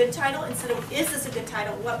would be a good title? Instead of, is this a good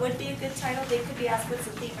title? What would be a good title? They could be asked, what's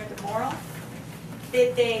the theme or the moral?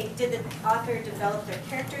 Did the author develop their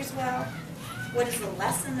characters well? What is the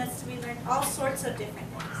lesson that's to be learned? All sorts of different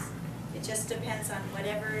things. It just depends on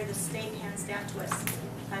whatever the state hands down to us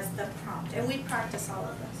as the prompt. And we practice all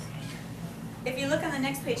of those. If you look on the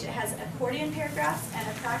next page, it has accordion paragraphs and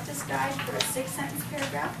a practice guide for a 6-sentence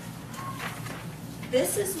paragraph.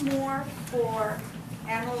 This is more for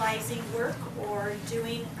analyzing work or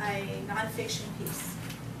doing a nonfiction piece.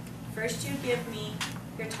 First, you give me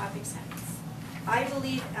your topic sentence. I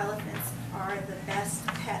believe elephants are the best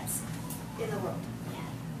pets in the world.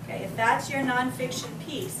 Okay, if that's your nonfiction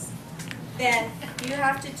piece, then you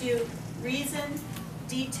have to do reason,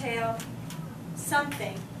 detail,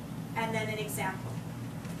 something, and then an example.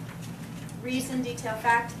 Reason, detail,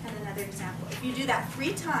 fact, and another example. If you do that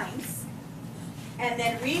 3 times, and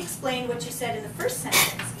then re-explain what you said in the first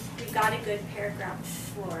sentence, you've got a good paragraph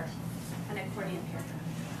for an accordion paragraph.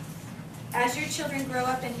 As your children grow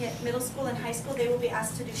up and hit middle school and high school, they will be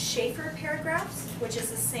asked to do Schaefer paragraphs, which is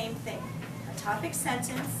the same thing. A topic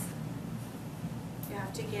sentence, you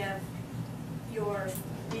have to give your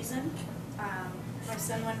reason. My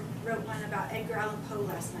son wrote one about Edgar Allan Poe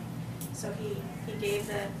last night. So he gave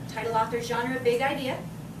the title, author, genre, big idea.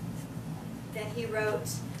 Then he wrote,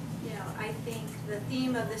 I think the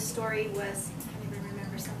theme of this story was, I can't even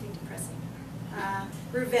remember, something depressing.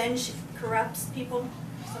 Revenge corrupts people,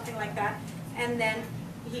 something like that. And then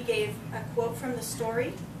he gave a quote from the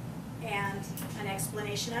story and an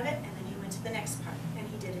explanation of it, and then he went to the next part, and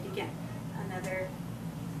he did it again. Another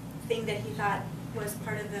thing that he thought was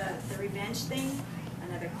part of the revenge thing,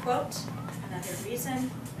 another quote, another reason,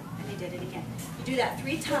 and he did it again. You do that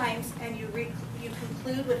 3 times, and you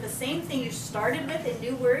conclude with the same thing you started with in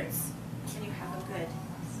new words, and you have a good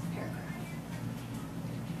paragraph.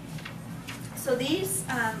 So these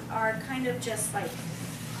are kind of just like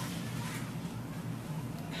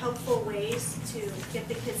helpful ways to get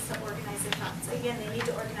the kids to organize their thoughts. Again, they need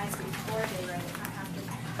to organize before they write it, not after.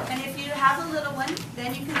 And if you have a little one,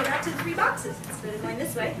 then you can go back to the 3 boxes. Instead of going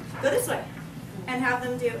this way, go this way. And have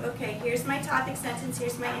them do, okay, here's my topic sentence,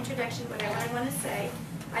 here's my introduction, whatever I want to say.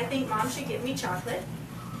 I think mom should give me chocolate.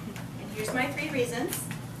 And here's my 3 reasons.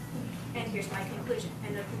 And here's my conclusion.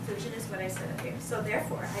 And the conclusion is what I said up here. So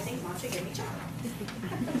therefore, I think mom should give me chocolate.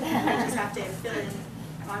 I just have to fill in,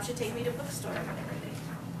 mom should take me to bookstore or whatever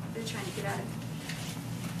they're trying to get out of it.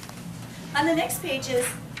 On the next pages,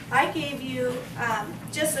 I gave you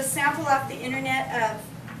just a sample off the internet of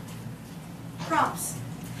prompts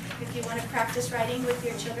if you want to practice writing with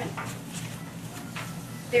your children.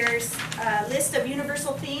 There's a list of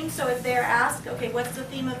universal themes, so if they're asked, okay, what's the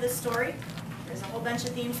theme of this story? There's a whole bunch of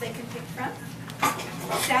themes they can pick from.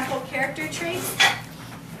 Sample character traits.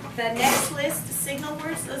 The next list, signal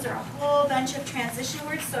words, those are a whole bunch of transition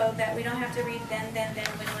words so that we don't have to read then,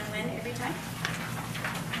 when every time.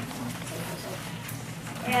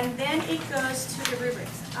 And then it goes to the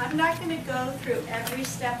rubrics. I'm not going to go through every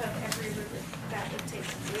step of every rubric. That would take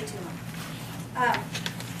way too long.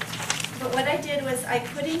 But what I did was I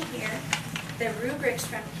put in here the rubrics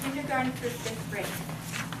from kindergarten through 5th grade.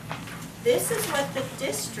 This is what the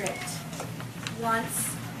district wants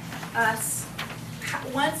us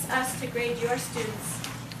to grade your students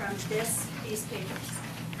from these papers.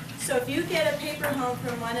 So if you get a paper home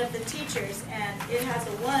from one of the teachers and it has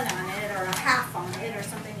a 1 on it or a half on it or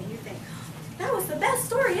something and you think, that was the best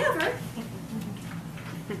story ever,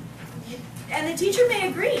 and the teacher may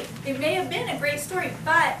agree, it may have been a great story,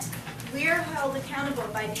 but we're held accountable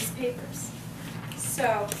by these papers.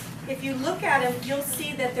 So if you look at them, you'll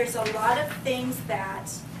see that there's a lot of things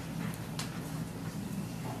that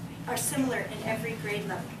are similar in every grade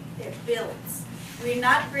level. It builds. We're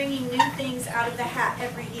not bringing new things out of the hat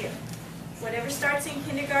every year. Whatever starts in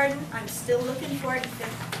kindergarten, I'm still looking for it in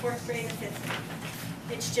 4th grade and 5th grade.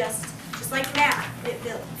 It's just like math, it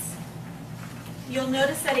builds. You'll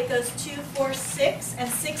notice that it goes 2, 4, 6, and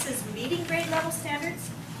 6 is meeting grade level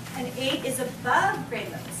standards, and 8 is above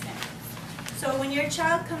grade level standards. So when your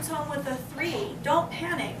child comes home with a 3, don't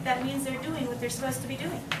panic. That means they're doing what they're supposed to be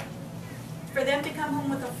doing. For them to come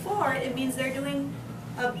home with a 4, it means they're doing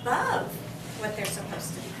above what they're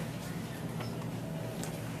supposed to be doing.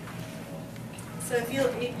 So if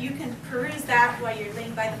you can peruse that while you're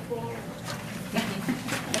laying by the pool.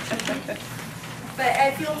 But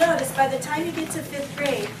if you'll notice, by the time you get to 5th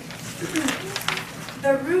grade,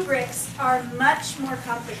 the rubrics are much more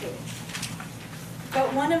complicated.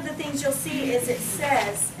 But one of the things you'll see is it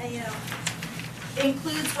says,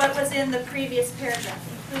 includes what was in the previous paragraph,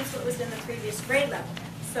 includes what was in the previous grade level.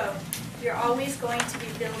 So you're always going to be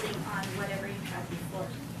building on whatever you had before.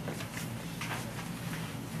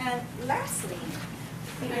 And lastly,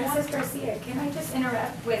 Mrs. Garcia, can I just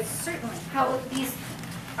interrupt with certainly how these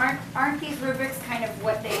aren't these rubrics kind of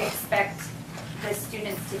what they expect the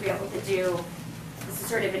students to be able to do? This is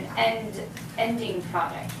sort of an ending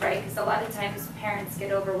product, right? Because a lot of times parents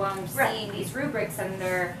get overwhelmed seeing these rubrics, and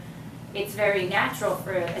it's very natural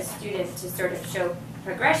for a student to sort of show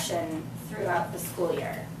progression throughout the school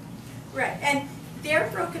year. Right, and they're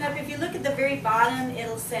broken up. If you look at the very bottom,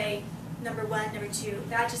 it'll say number 1, number 2.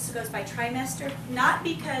 That just goes by trimester. Not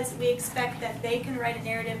because we expect that they can write a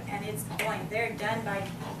narrative and it's going. They're done by,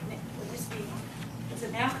 is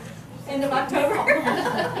it now? End of October?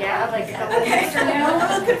 Yeah, like a couple okay. weeks from now. I'm a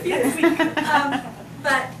little confused.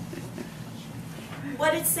 But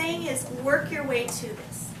what it's saying is work your way to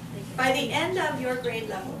this. By the end of your grade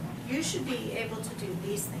level, you should be able to do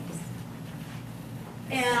these things.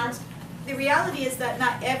 And the reality is that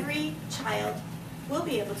not every child will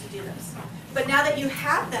be able to do those. But now that you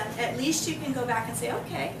have them, at least you can go back and say,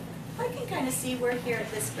 okay, I can kind of see we're here at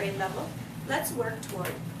this grade level. Let's work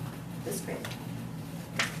toward this grade level.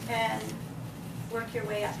 And work your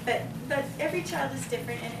way up. But every child is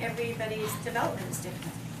different and everybody's development is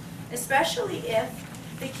different. Especially if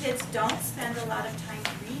the kids don't spend a lot of time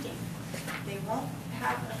reading. They won't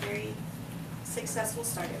have a very successful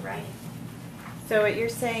start at writing. So what you're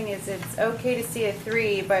saying is it's okay to see a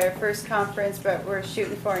 3 by our first conference, but we're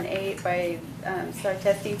shooting for an 8 by STAR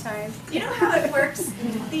testing time? You know how it works?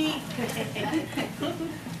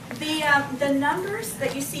 The numbers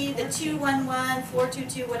that you see, the 211,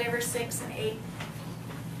 422, whatever, 6 and 8,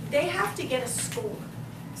 they have to get a score.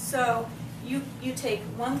 So you take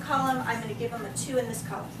one column, I'm going to give them a 2 in this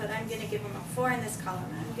column, but I'm going to give them a 4 in this column,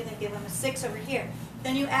 and I'm going to give them a 6 over here.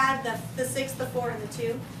 Then you add the 6, the 4, and the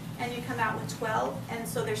 2, and you come out with 12, and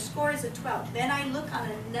so their score is a 12. Then I look on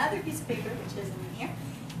another piece of paper, which isn't in here,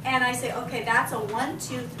 and I say, okay, that's a 1,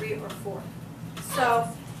 2, 3, or 4. So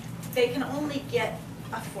they can only get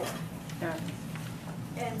a 4. Yeah.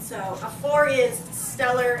 And so a 4 is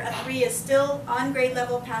stellar, a 3 is still on grade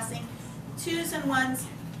level passing. 2s and 1s,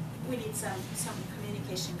 we need some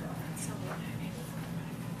communication going on somewhere.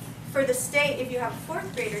 For the state, if you have a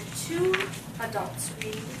 4th grader, 2 adults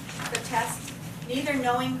read the test, neither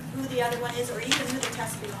knowing who the other one is or even who the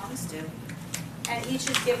test belongs to. And each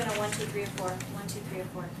is given a 1, 2, 3, or 4, 1, 2, 3, or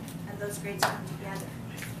 4. And those grades come together.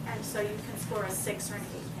 And so you can score a 6 or an 8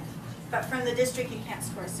 then. But from the district, you can't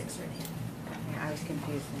score a 6 or an 8. Yeah, I was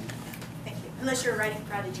confused then. Thank you. Unless you're a writing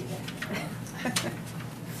prodigy then.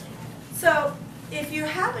 So if you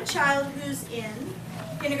have a child who's in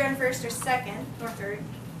kindergarten 1st or 2nd or 3rd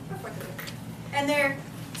or 4th grade, and they're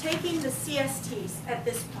taking the CSTs at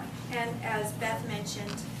this point, and as Beth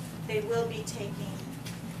mentioned, they will be taking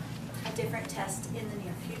a different test in the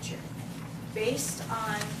near future. Based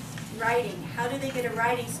on writing, how do they get a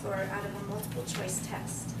writing score out of a multiple choice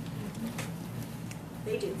test?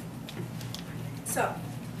 They do. So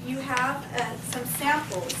you have some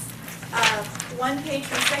samples of 1 page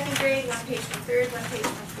from 2nd grade, 1 page from 3rd, 1 page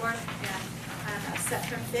from 4th, and a set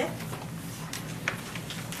from 5th.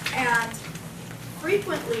 And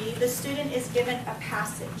frequently, the student is given a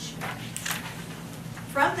passage.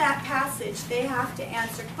 From that passage, they have to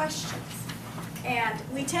answer questions. And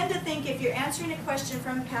we tend to think if you're answering a question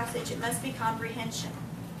from a passage, it must be comprehension.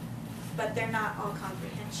 But they're not all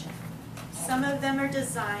comprehension. Some of them are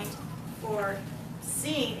designed for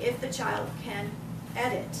seeing if the child can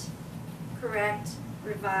edit, correct,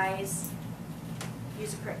 revise,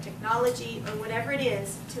 use the correct technology, or whatever it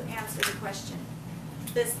is to answer the question.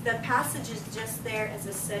 The passage is just there as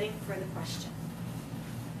a setting for the question.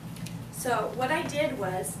 So what I did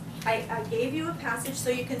was, I gave you a passage so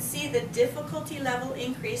you can see the difficulty level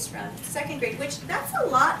increase from 2nd grade, which that's a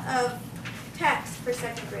lot of text for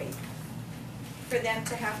 2nd grade, for them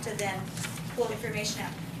to have to then pull information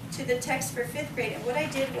out, to the text for 5th grade. And what I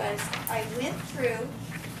did was, I went through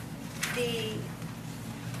the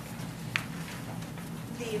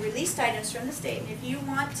released items from the state. And if you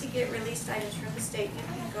want to get released items from the state, you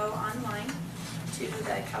can go online to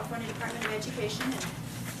the California Department of Education and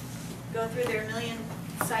go through their million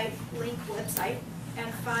site link website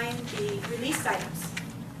and find the released items.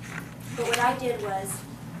 But what I did was,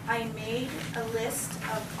 I made a list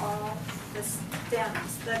of all the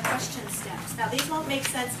stems, the question stems. Now these won't make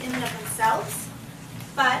sense in and of themselves,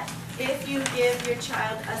 but if you give your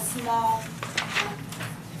child a small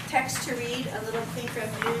text to read, a little thing from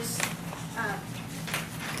news,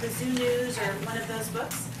 the Zoo News or one of those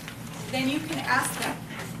books, then you can ask them,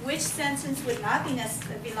 which sentence would not be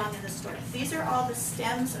necessarily belong in the story? These are all the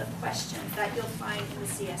stems of questions that you'll find in the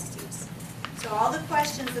CSTs. So all the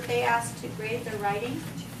questions that they ask to grade their writing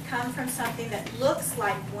come from something that looks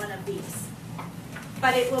like one of these,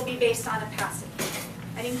 but it will be based on a passage.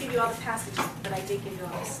 I didn't give you all the passages, but I did give you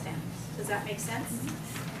all the stems. Does that make sense?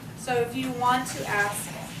 So if you want to ask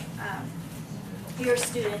your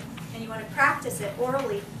student and you want to practice it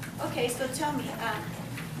orally, okay, so tell me,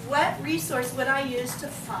 what resource would I use to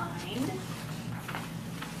find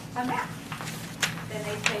a map? Then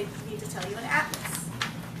they need to tell you an atlas.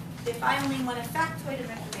 If I only want a factoid of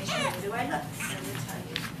information, where do I look? Then they tell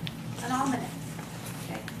you an almanac.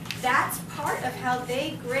 Okay? That's part of how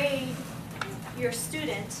they grade your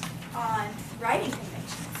student on writing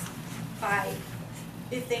conventions. By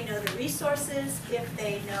if they know the resources, if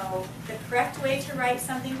they know the correct way to write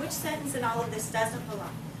something, which sentence in all of this doesn't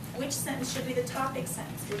belong. Which sentence should be the topic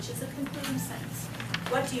sentence? Which is a concluding sentence?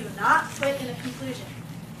 What do you not put in a conclusion?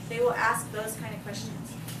 They will ask those kind of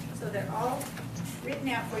questions. So they're all written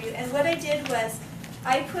out for you. And what I did was,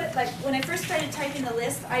 I put, like, when I first started typing the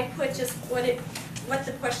list, I put just what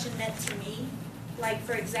the question meant to me. Like,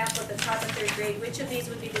 for example, at the top of 3rd grade, which of these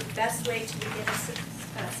would be the best way to begin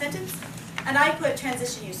a sentence? And I put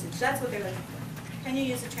transition usage. That's what they're looking for. Can you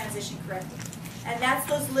use a transition correctly? And that's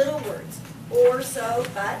those little words, or, so,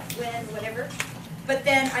 but, when, whatever. But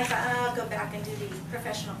then I thought, I'll go back and do the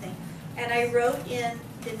professional thing. And I wrote in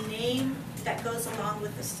the name that goes along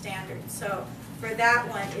with the standard. So for that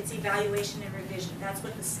one, it's evaluation and revision. That's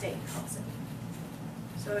what the state calls it.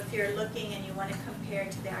 So if you're looking and you want to compare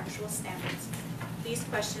to the actual standards, these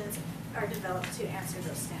questions are developed to answer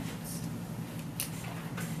those standards. Do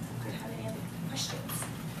you have any other questions?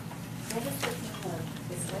 What is the name of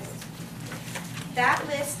this list? That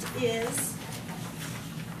list is,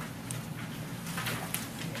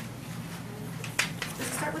 does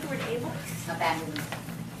it start with the word able? Abandonment.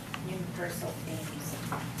 Universal themes.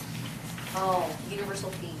 Oh,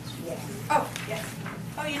 universal themes. Yeah. Oh, yes.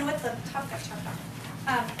 Oh, you know what, the top got chopped off.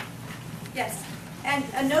 Yes, and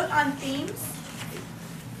a note on themes,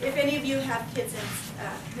 if any of you have kids in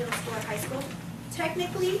middle school or high school,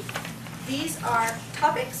 technically, these are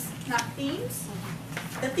topics, not themes.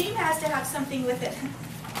 The theme has to have something with it.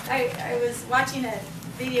 I was watching a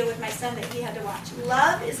video with my son that he had to watch.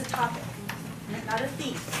 Love is a topic, not a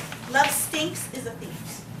theme. Love stinks is a theme.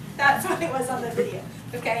 That's what it was on the video,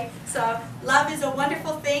 okay? So love is a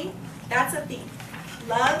wonderful thing, that's a theme.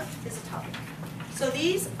 Love is a topic. So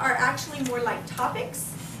these are actually more like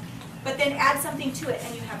topics, but then add something to it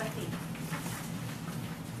and you have a theme.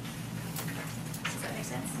 Does that make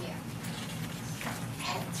sense? Yeah.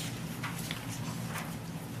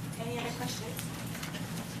 Any other questions?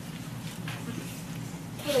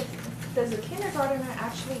 Does the kindergartner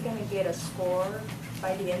actually gonna get a score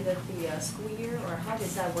by the end of the school year, or how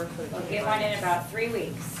does that work for the We'll kindergartner? get one in about 3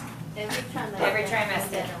 weeks. Every Every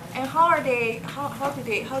trimester. And how do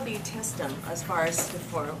you test them as far as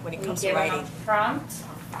for when it We comes to give them writing? a prompt.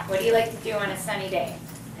 What do you like to do on a sunny day?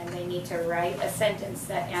 And they need to write a sentence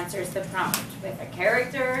that answers the prompt with a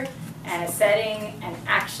character and a setting and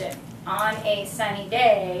action. On a sunny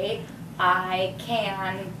day, I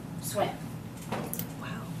can swim. Wow.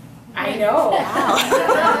 I know. I'm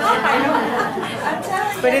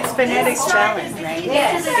telling you. But it's phonetic spelling, right?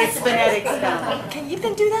 Yes. It's phonetic spelling. Can you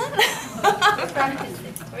then do that?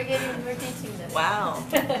 We're teaching them. Wow.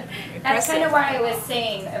 That's kind of why I was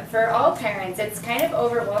saying, for all parents, it's kind of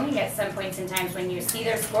overwhelming at some points in times when you see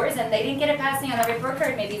their scores and they didn't get a passing on the report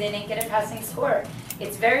card, maybe they didn't get a passing score.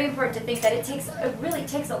 It's very important to think that it really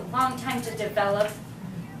takes a long time to develop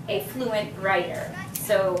a fluent writer.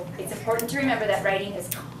 So it's important to remember that writing is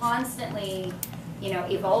constantly,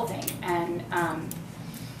 evolving, and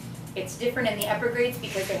it's different in the upper grades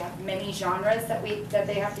because they have many genres that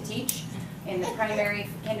they have to teach. In the primary,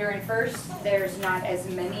 kinder, and first, there's not as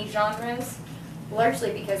many genres,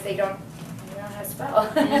 largely because they don't know how to spell.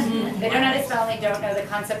 They don't know how to spell, and they don't know the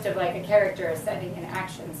concept of like a character, a setting, and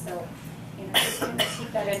action. So, just kind of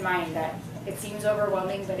keep that in mind, that it seems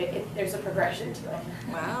overwhelming, but there's a progression to it.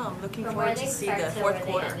 Wow, I'm looking From where forward they to see start the to fourth where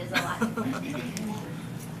they quarter. end is a lot.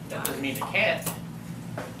 That doesn't mean you can't.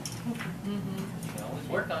 You can always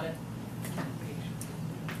work on it.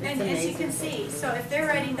 And as you can see, so if they're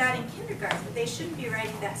writing that in kindergarten, they shouldn't be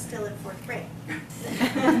writing that still in fourth grade.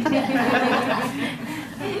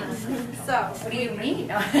 So, What do you mean?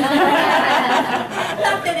 not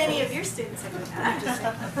that any of your students have done that, I'm just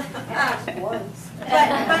saying.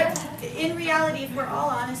 But in reality, if we're all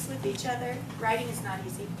honest with each other, writing is not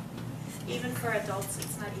easy. Even for adults,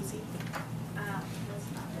 it's not easy.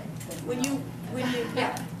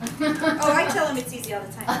 Yeah. Oh, I tell them it's easy all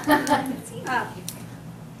the time.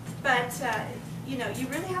 But you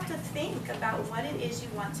really have to think about what it is you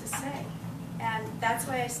want to say. And that's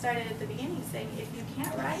why I started at the beginning saying, if you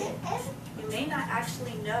can't write it, you may not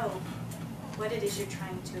actually know what it is you're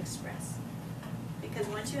trying to express. Because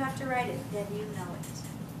once you have to write it, then you know it.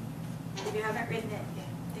 If you haven't written it,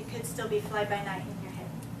 it could still be fly-by-night in your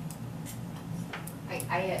head.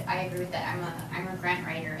 I agree with that. I'm a grant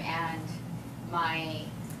writer, and my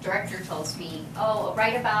director tells me, oh,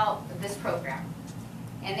 write about this program.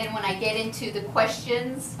 And then when I get into the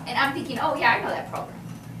questions, and I'm thinking, oh yeah, I know that program.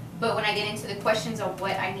 But when I get into the questions of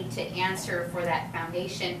what I need to answer for that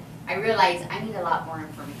foundation, I realize I need a lot more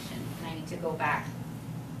information, and I need to go back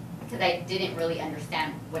because I didn't really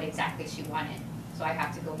understand what exactly she wanted. So I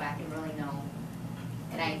have to go back and really know.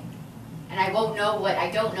 And I won't know what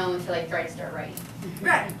I don't know until I try to start writing.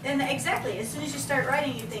 Right, and exactly. As soon as you start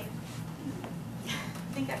writing, you think,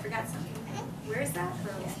 I think I forgot something. Where is that?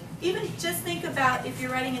 Even just think about if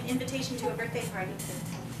you're writing an invitation to a birthday party.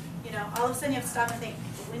 All of a sudden you have to stop and think,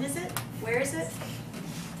 when is it? Where is it?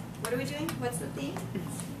 What are we doing? What's the theme?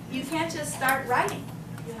 You can't just start writing.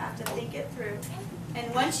 You have to think it through.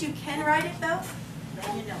 And once you can write it though,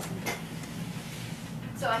 then you know it.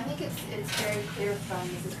 So I think it's very clear from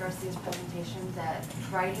Mrs. Garcia's presentation that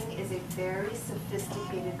writing is a very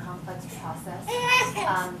sophisticated, complex process.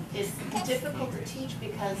 It's difficult to teach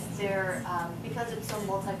because it's so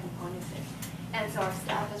multi-componented. And so our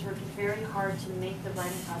staff has worked very hard to make the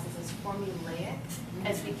writing process as formulaic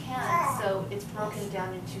as we can. So it's broken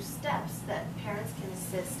down into steps that parents can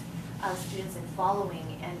assist students in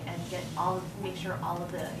following and make sure all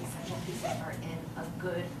of the essential pieces are in a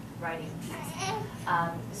good writing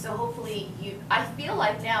piece. So hopefully I feel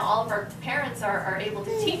like now all of our parents are able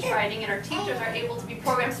to teach writing and our teachers are able to be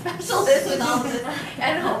program specialists with all of this.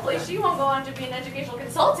 And hopefully she won't go on to be an educational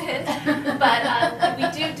consultant. But we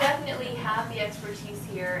do definitely have the expertise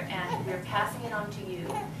here and we're passing it on to you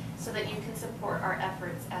so that you can support our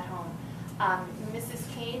efforts at home. Mrs.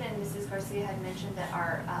 Kane and Mrs. Garcia had mentioned that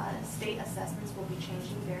our state assessments will be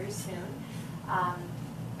changing very soon.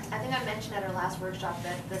 I think I mentioned at our last workshop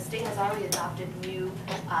that the state has already adopted new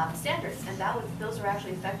standards, and those were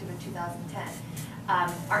actually effective in 2010.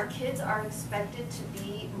 Our kids are expected to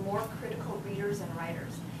be more critical readers and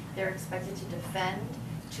writers. They're expected to defend,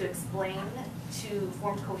 to explain, to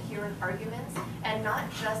form coherent arguments, and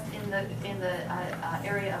not just in the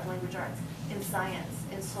area of language arts, in science,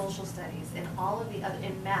 in social studies, in all of the other,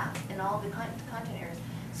 in math, in all of the content areas.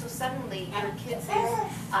 So suddenly your kids'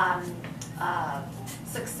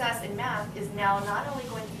 success in math is now not only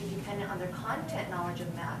going to be dependent on their content knowledge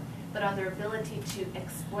of math, but on their ability to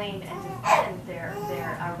explain and defend their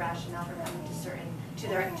rationale for coming to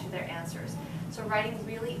their answers. So writing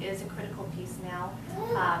really is a critical piece now,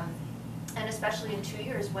 and especially in 2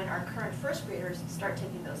 years when our current first graders start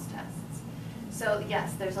taking those tests. So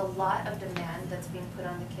yes, there's a lot of demand that's being put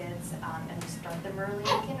on the kids, and we start them early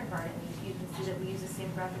in kindergarten. You can see that we use the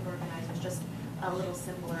same graphic organizers, just a little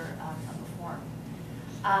simpler of a form.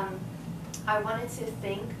 I wanted to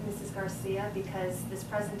thank Mrs. Garcia because this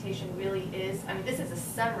presentation really is, I mean, this is a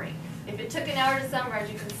summary. If it took an hour to summarize,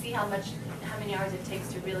 you can see how many hours it takes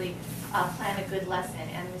to really plan a good lesson.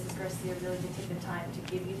 And Mrs. Garcia really did take the time to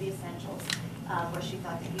give you the essentials, what she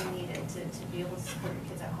thought that you needed to be able to support your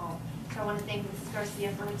kids at home. So I want to thank Mrs. Garcia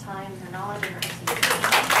for her time, her knowledge, and her expertise.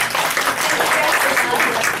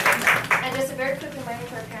 And just a very quick reminder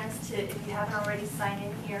to our parents to, if you haven't already, sign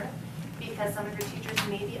in here, because some of your teachers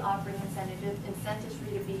may be offering incentives for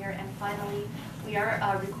you to be here. And finally, we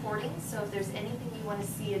are recording, so if there's anything you want to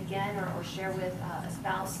see again or share with a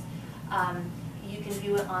spouse, you can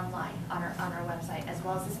view it online on our website, as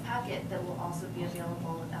well as this packet that will also be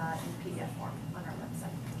available in PDF form on our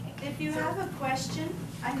website. Okay. If you have a question,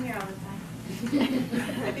 I'm here all the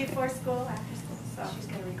time. Before school, after school. So She's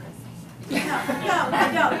going to request. No,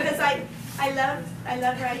 I don't, because I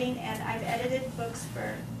love writing, and I've edited books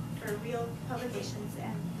for real publications,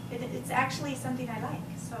 and it's actually something I like.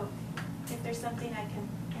 So if there's something I can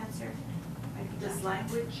answer, I'd be Does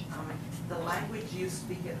language, the language you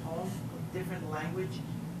speak at home, different language,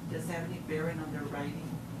 does that have any bearing on their writing?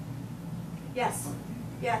 Yes,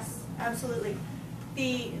 yes, absolutely.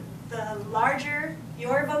 The larger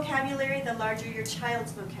your vocabulary, the larger your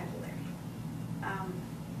child's vocabulary.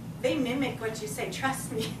 They mimic what you say,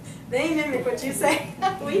 trust me. They mimic what you say.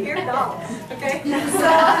 We hear it all, okay?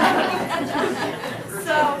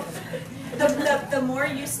 So the more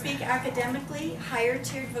you speak academically, higher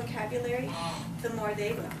tiered vocabulary, the more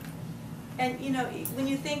they will. And you know, when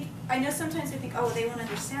you think, I know sometimes we think, oh, they won't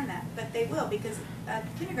understand that, but they will, because a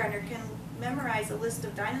kindergartner can memorize a list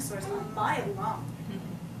of dinosaurs a mile long.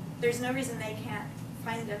 There's no reason they can't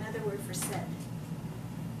find another word for said.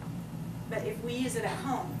 But if we use it at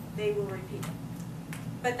home, they will repeat it.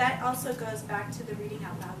 But that also goes back to the reading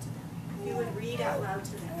out loud to them. If you would read out loud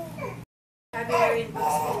to them. Vocabulary in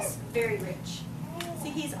books is very rich. See,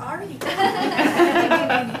 he's already done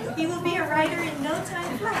it. He will be a writer in no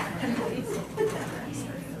time flat.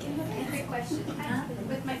 Quick question.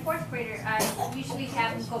 With my fourth grader, I usually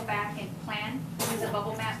have him go back and plan, use a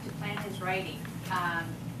bubble map to plan his writing.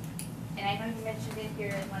 And I know you mentioned it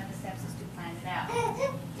here, and one of the steps is to plan it out.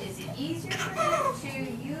 Is it easier for him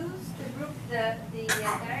to use the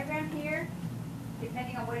diagram here,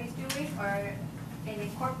 depending on what he's doing, or and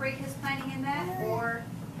incorporate his planning in that, or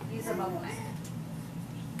use a bubble map?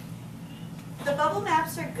 The bubble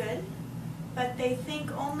maps are good, but they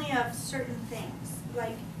think only of certain things.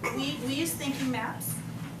 Like, we use thinking maps,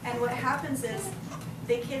 and what happens is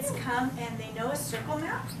the kids come and they know a circle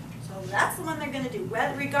map, so that's the one they're going to do.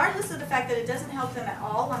 Regardless of the fact that it doesn't help them at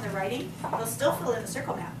all on the writing, they'll still fill in the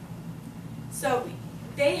circle map. So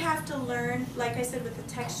they have to learn, like I said with the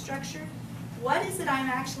text structure, what is it I'm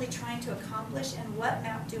actually trying to accomplish and what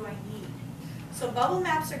map do I need? So bubble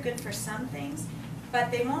maps are good for some things. But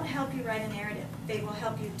they won't help you write a narrative. They will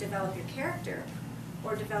help you develop your character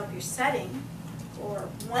or develop your setting or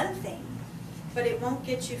one thing, but it won't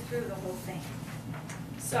get you through the whole thing.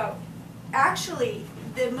 So actually,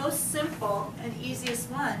 the most simple and easiest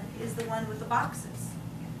one is the one with the boxes,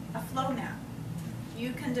 a flow map.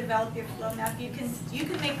 You can develop your flow map. You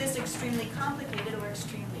can make this extremely complicated or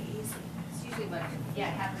extremely easy. It's usually what,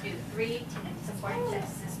 have to do 3 to supporting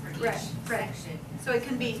sentences for each Right. section. So it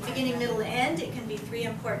can be beginning, middle, and end. It can be 3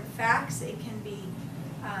 important facts. It can be,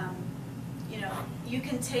 you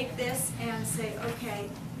can take this and say, okay,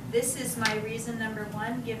 this is my reason number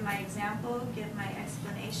 1, give my example, give my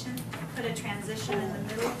explanation, put a transition in the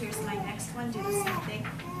middle, here's my next one, do the same thing.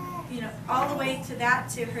 All the way to that,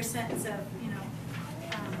 to her sentence of,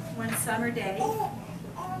 one summer day,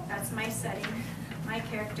 that's my setting, my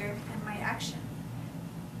character, and my action.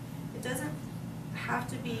 It doesn't have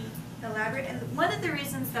to be elaborate. And one of the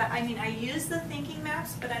reasons that, I use the thinking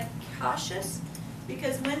maps, but I'm cautious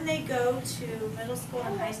because when they go to middle school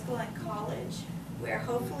and high school and college, where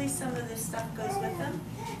hopefully some of this stuff goes with them,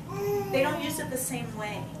 they don't use it the same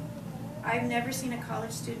way. I've never seen a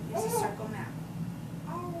college student use a circle map.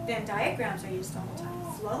 Venn diagrams are used all the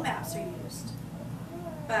time. Flow maps are used.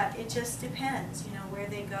 But it just depends, where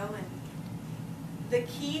they go. And the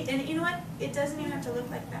key, and you know what? It doesn't even have to look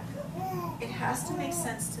like that. It has to make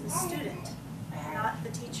sense to the student, not the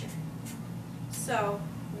teacher. So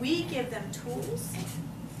we give them tools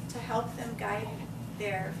to help them guide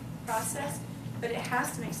their process, but it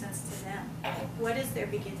has to make sense to them. What is their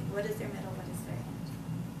beginning? What is their middle? What is their end?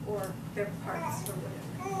 Or their parts, or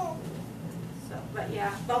whatever. So, but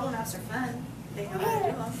yeah, bubble maps are fun. They know how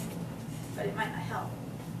to do them, but it might not help.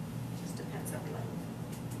 It just depends on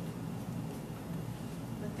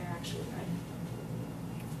what they're actually writing.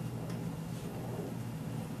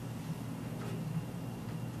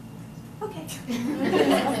 Okay.